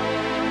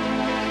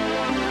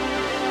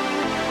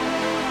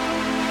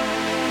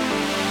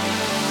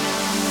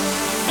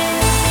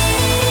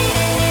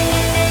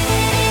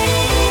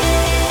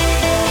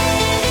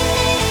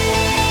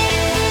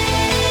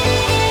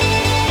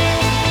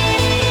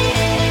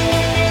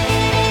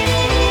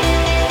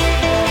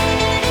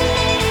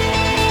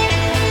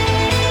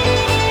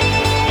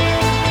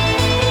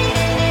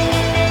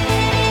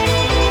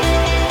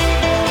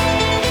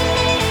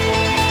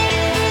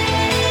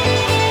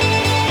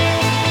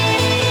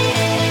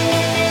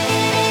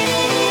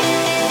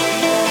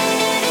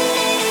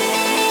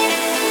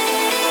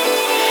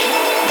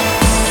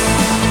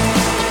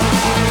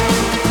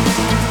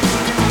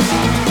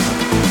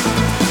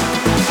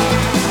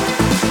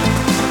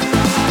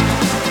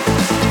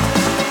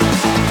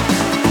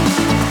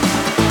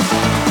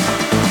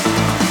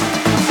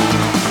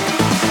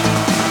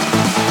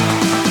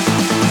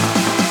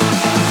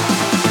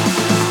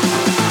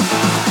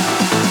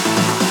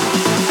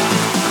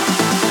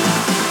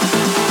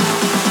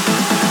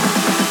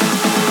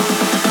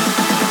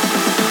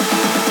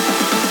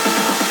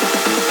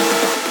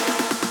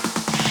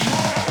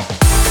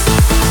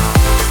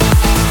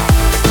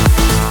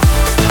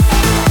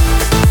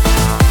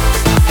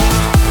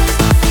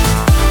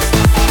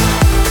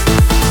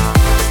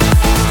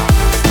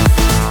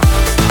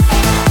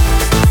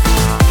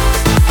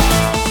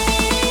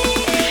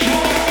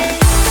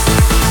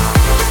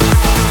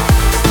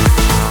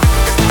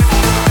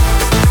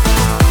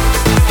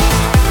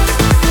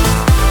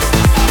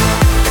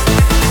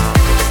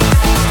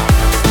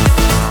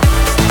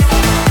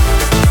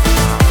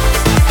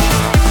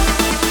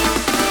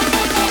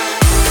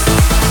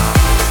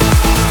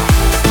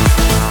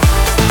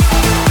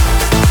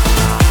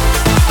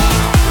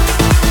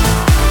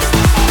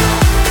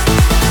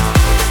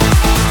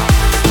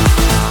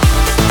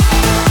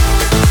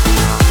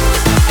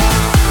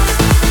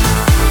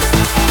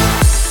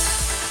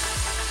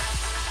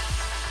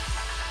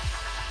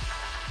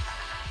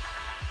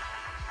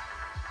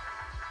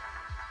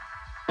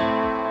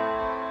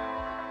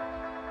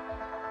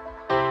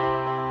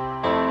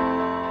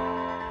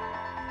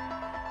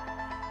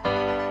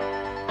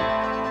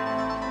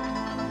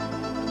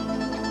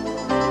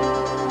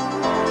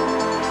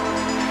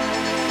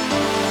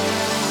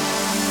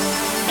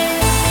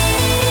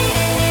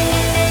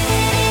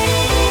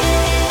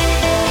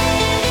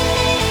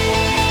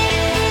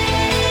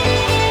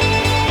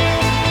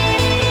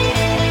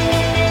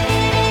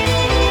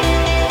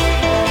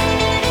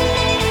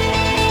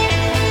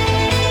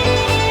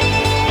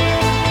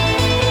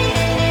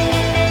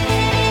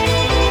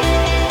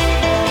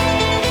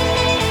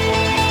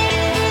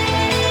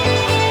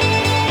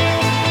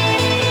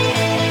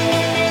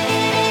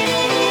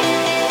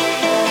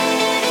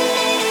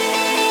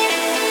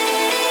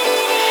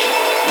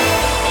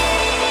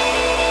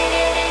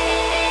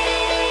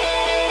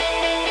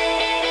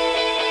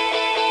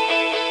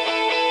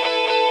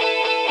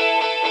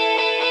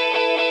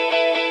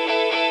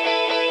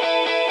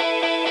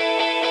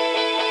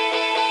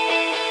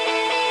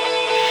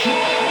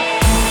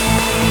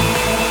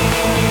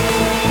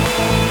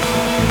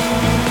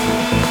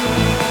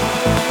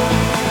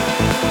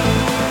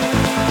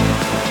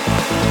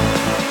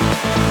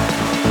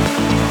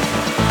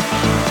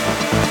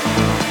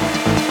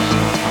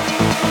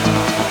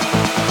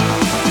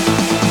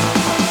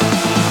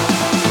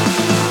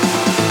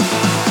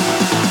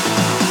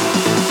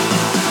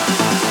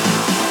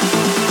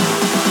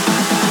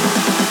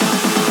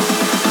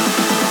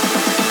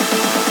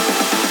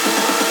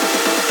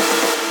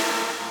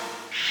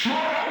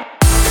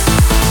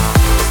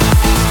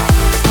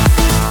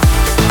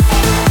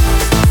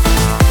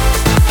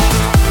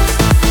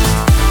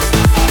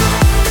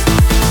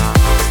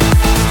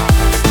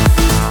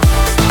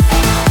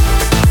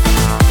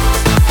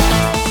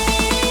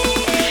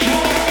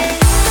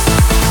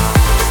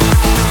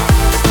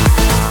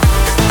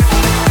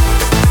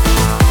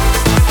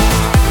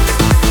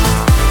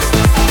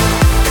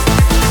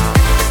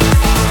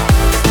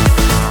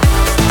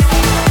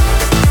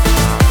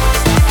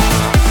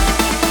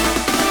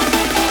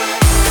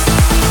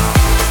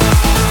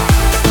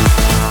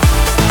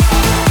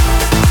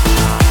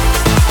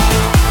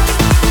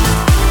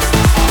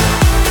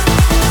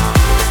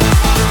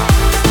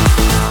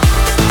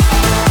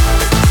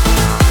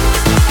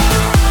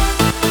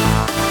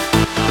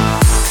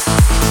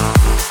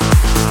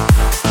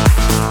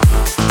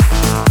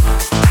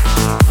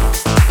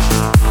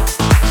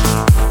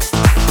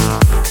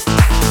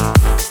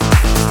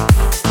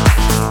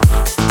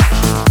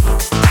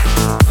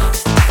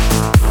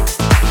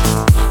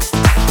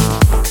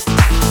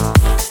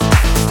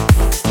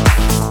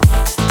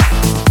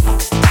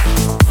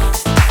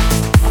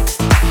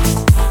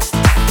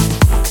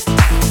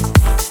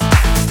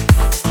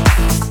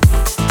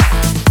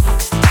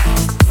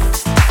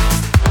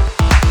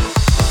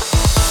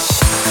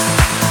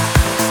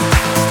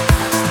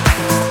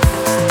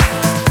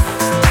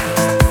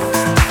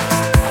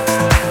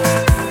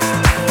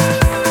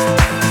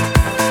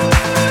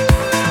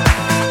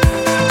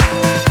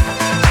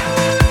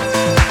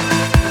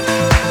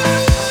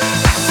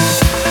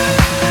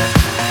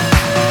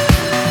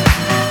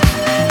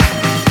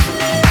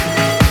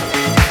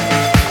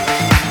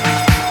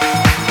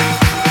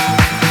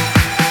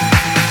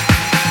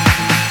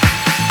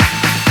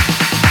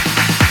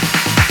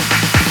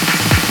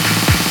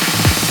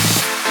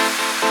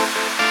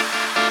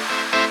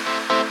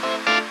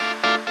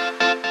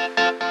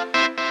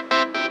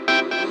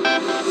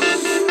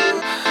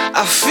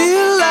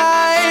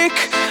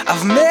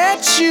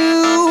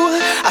 you.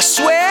 I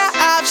swear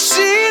I've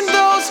seen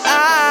those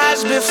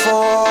eyes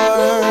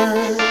before.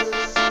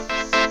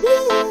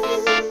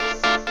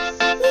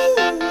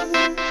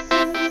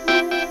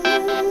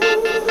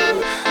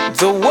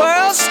 The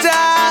world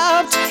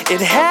stopped,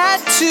 it had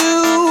to.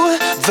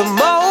 The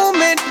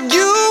moment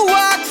you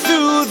walked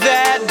through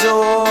that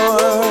door.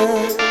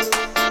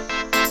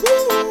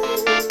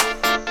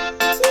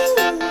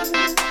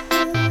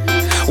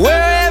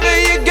 Wherever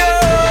you go,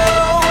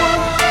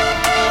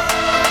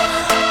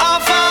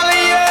 I'll follow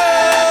you.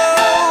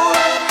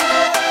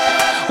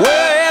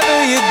 Wherever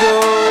you go,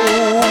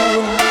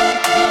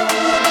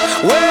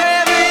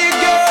 wherever you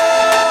go.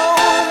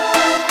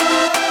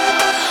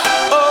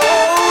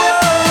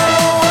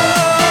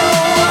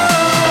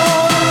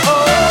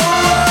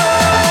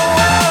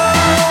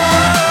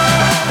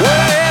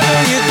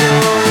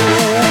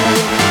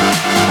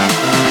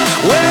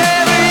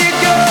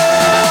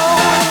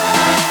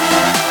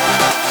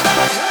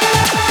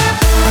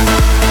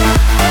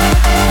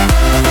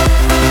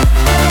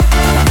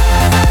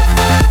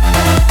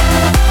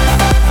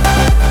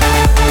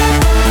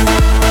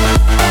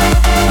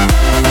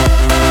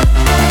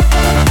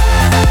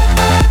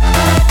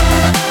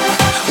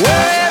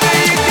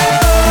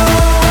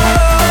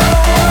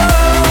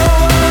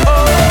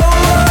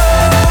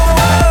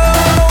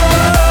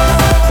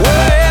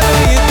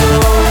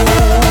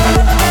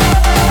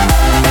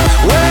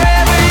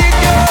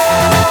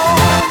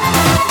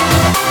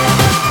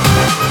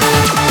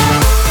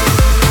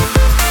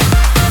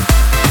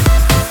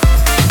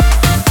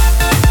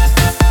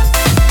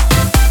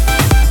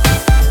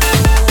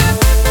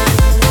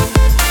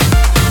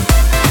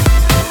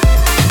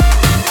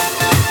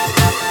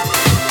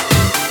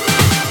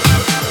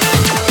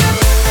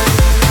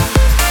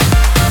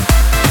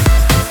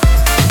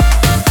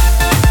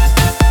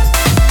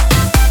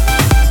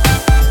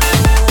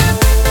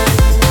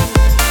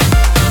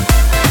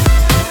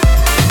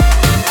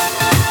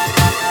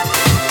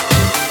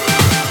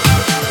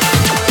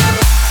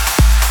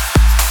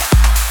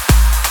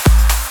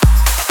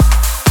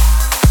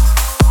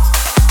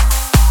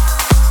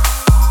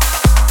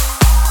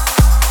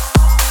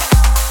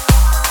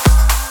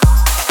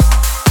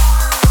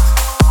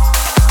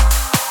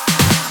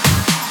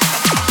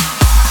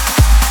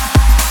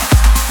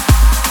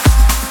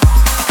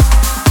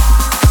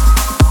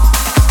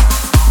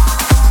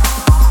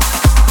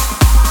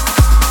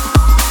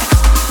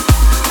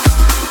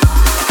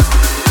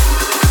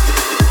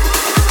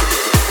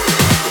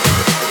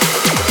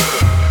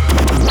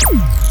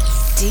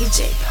 DJ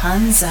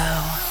Punzo.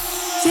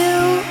 You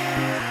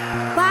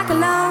walk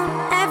alone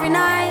every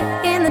night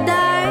in the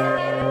dark,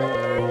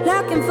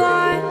 looking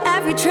for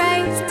every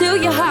trace to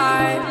your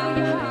heart.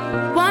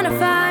 Wanna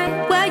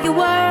find where you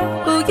were,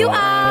 who you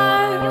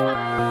are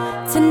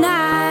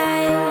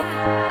tonight.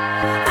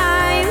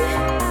 I'm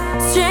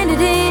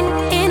stranded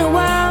in a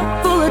world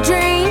full of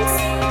dreams.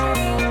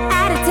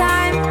 Out of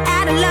time,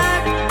 out of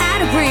luck,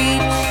 out of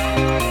reach.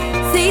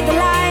 See the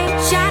light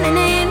shining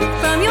in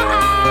from your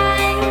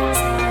eyes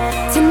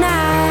tonight.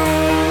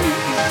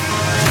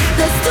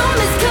 The storm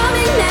is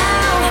coming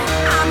now.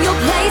 I'm your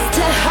place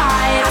to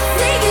hide. I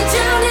see you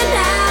drowning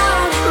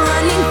out,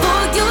 running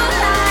for your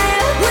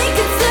life. We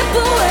can slip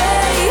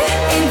away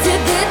into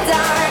the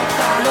dark.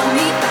 Follow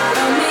me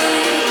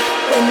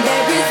when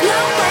there is no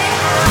way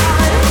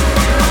out.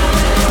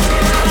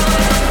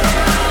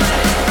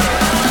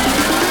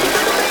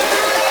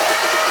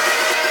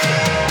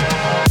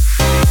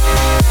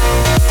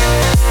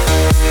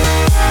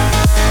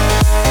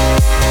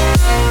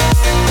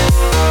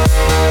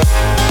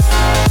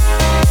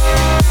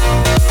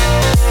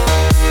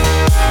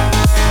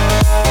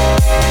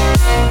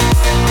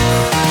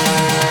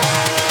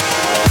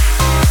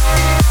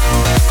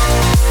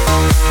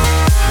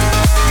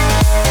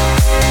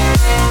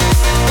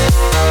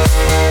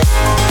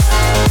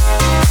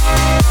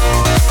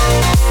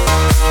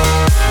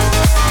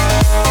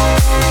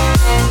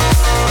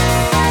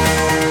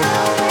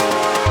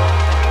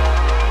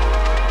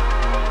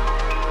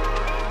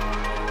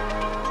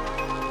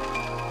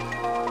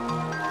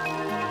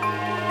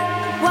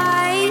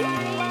 White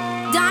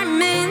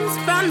diamonds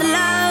from the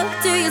love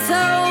to your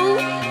soul.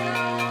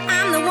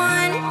 I'm the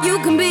one you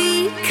can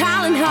be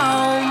calling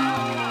home.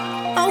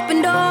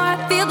 Open door,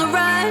 feel the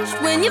rush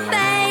when you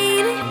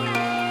fade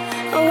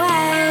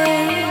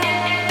away.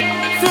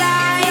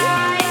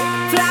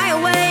 Fly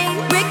away,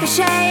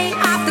 ricochet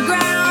off the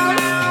ground.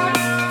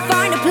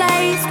 Find a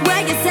place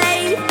where you're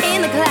safe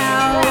in the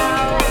cloud.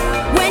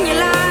 When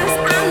you're lost,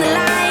 I'm the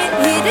light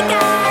here to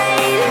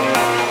guide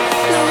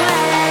the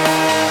way.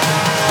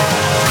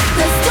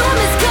 The storm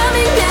is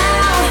coming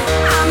now.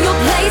 I'm your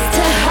place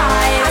to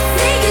hide. I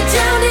see you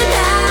drowning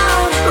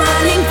out,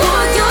 running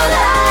for your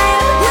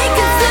life. We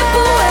can slip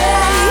away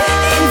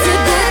into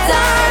the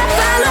dark.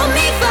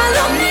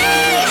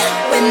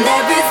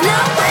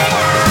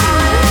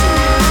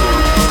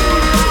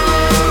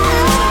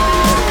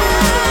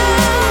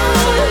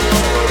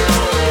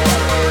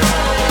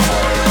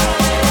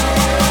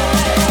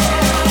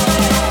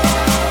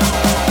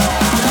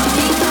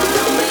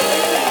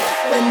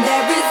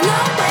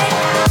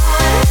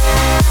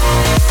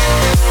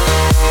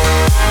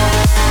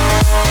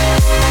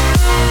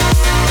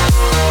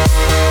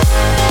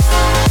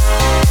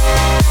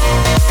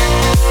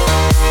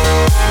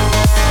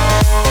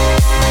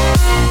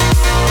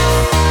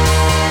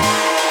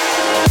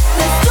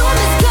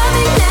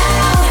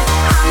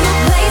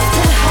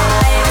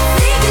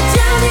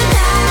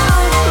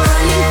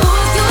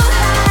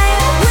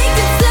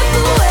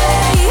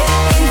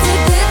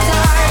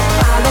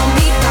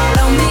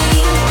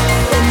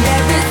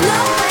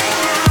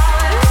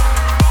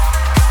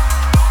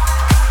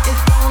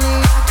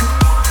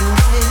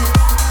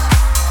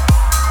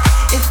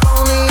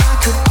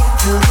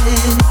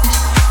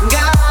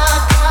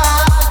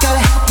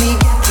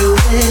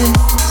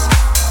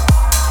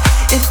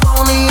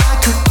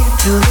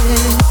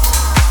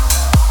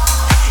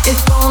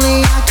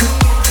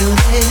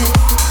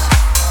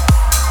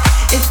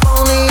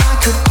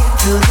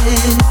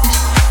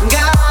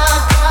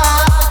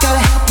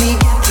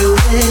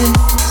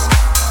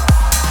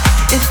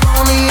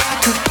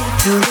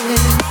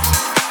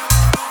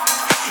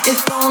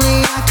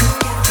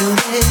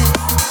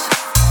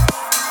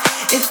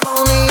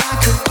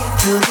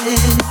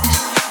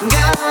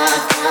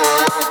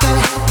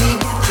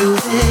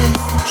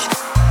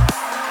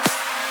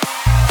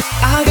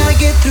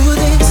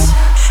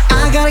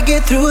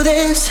 get through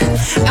this.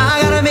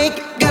 I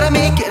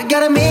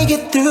gotta make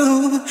it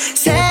through.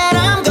 Said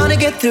I'm gonna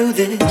get through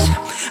this.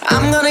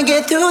 I'm gonna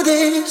get through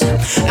this.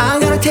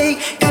 I'm gotta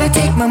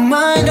take my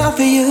mind off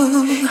of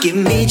you. Give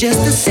me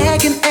just a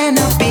second and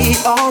I'll be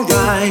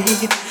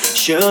alright.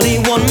 Surely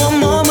one more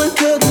moment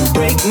couldn't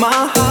break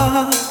my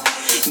heart.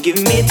 Give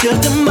me till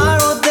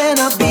tomorrow, then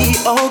I'll be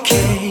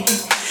okay.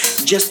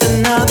 Just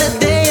another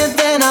day and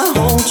then I'll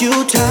hold you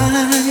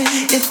tight.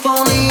 If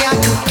only I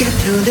could get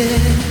through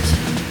this.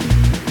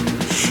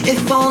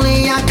 If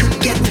only I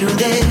could get through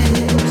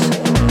this.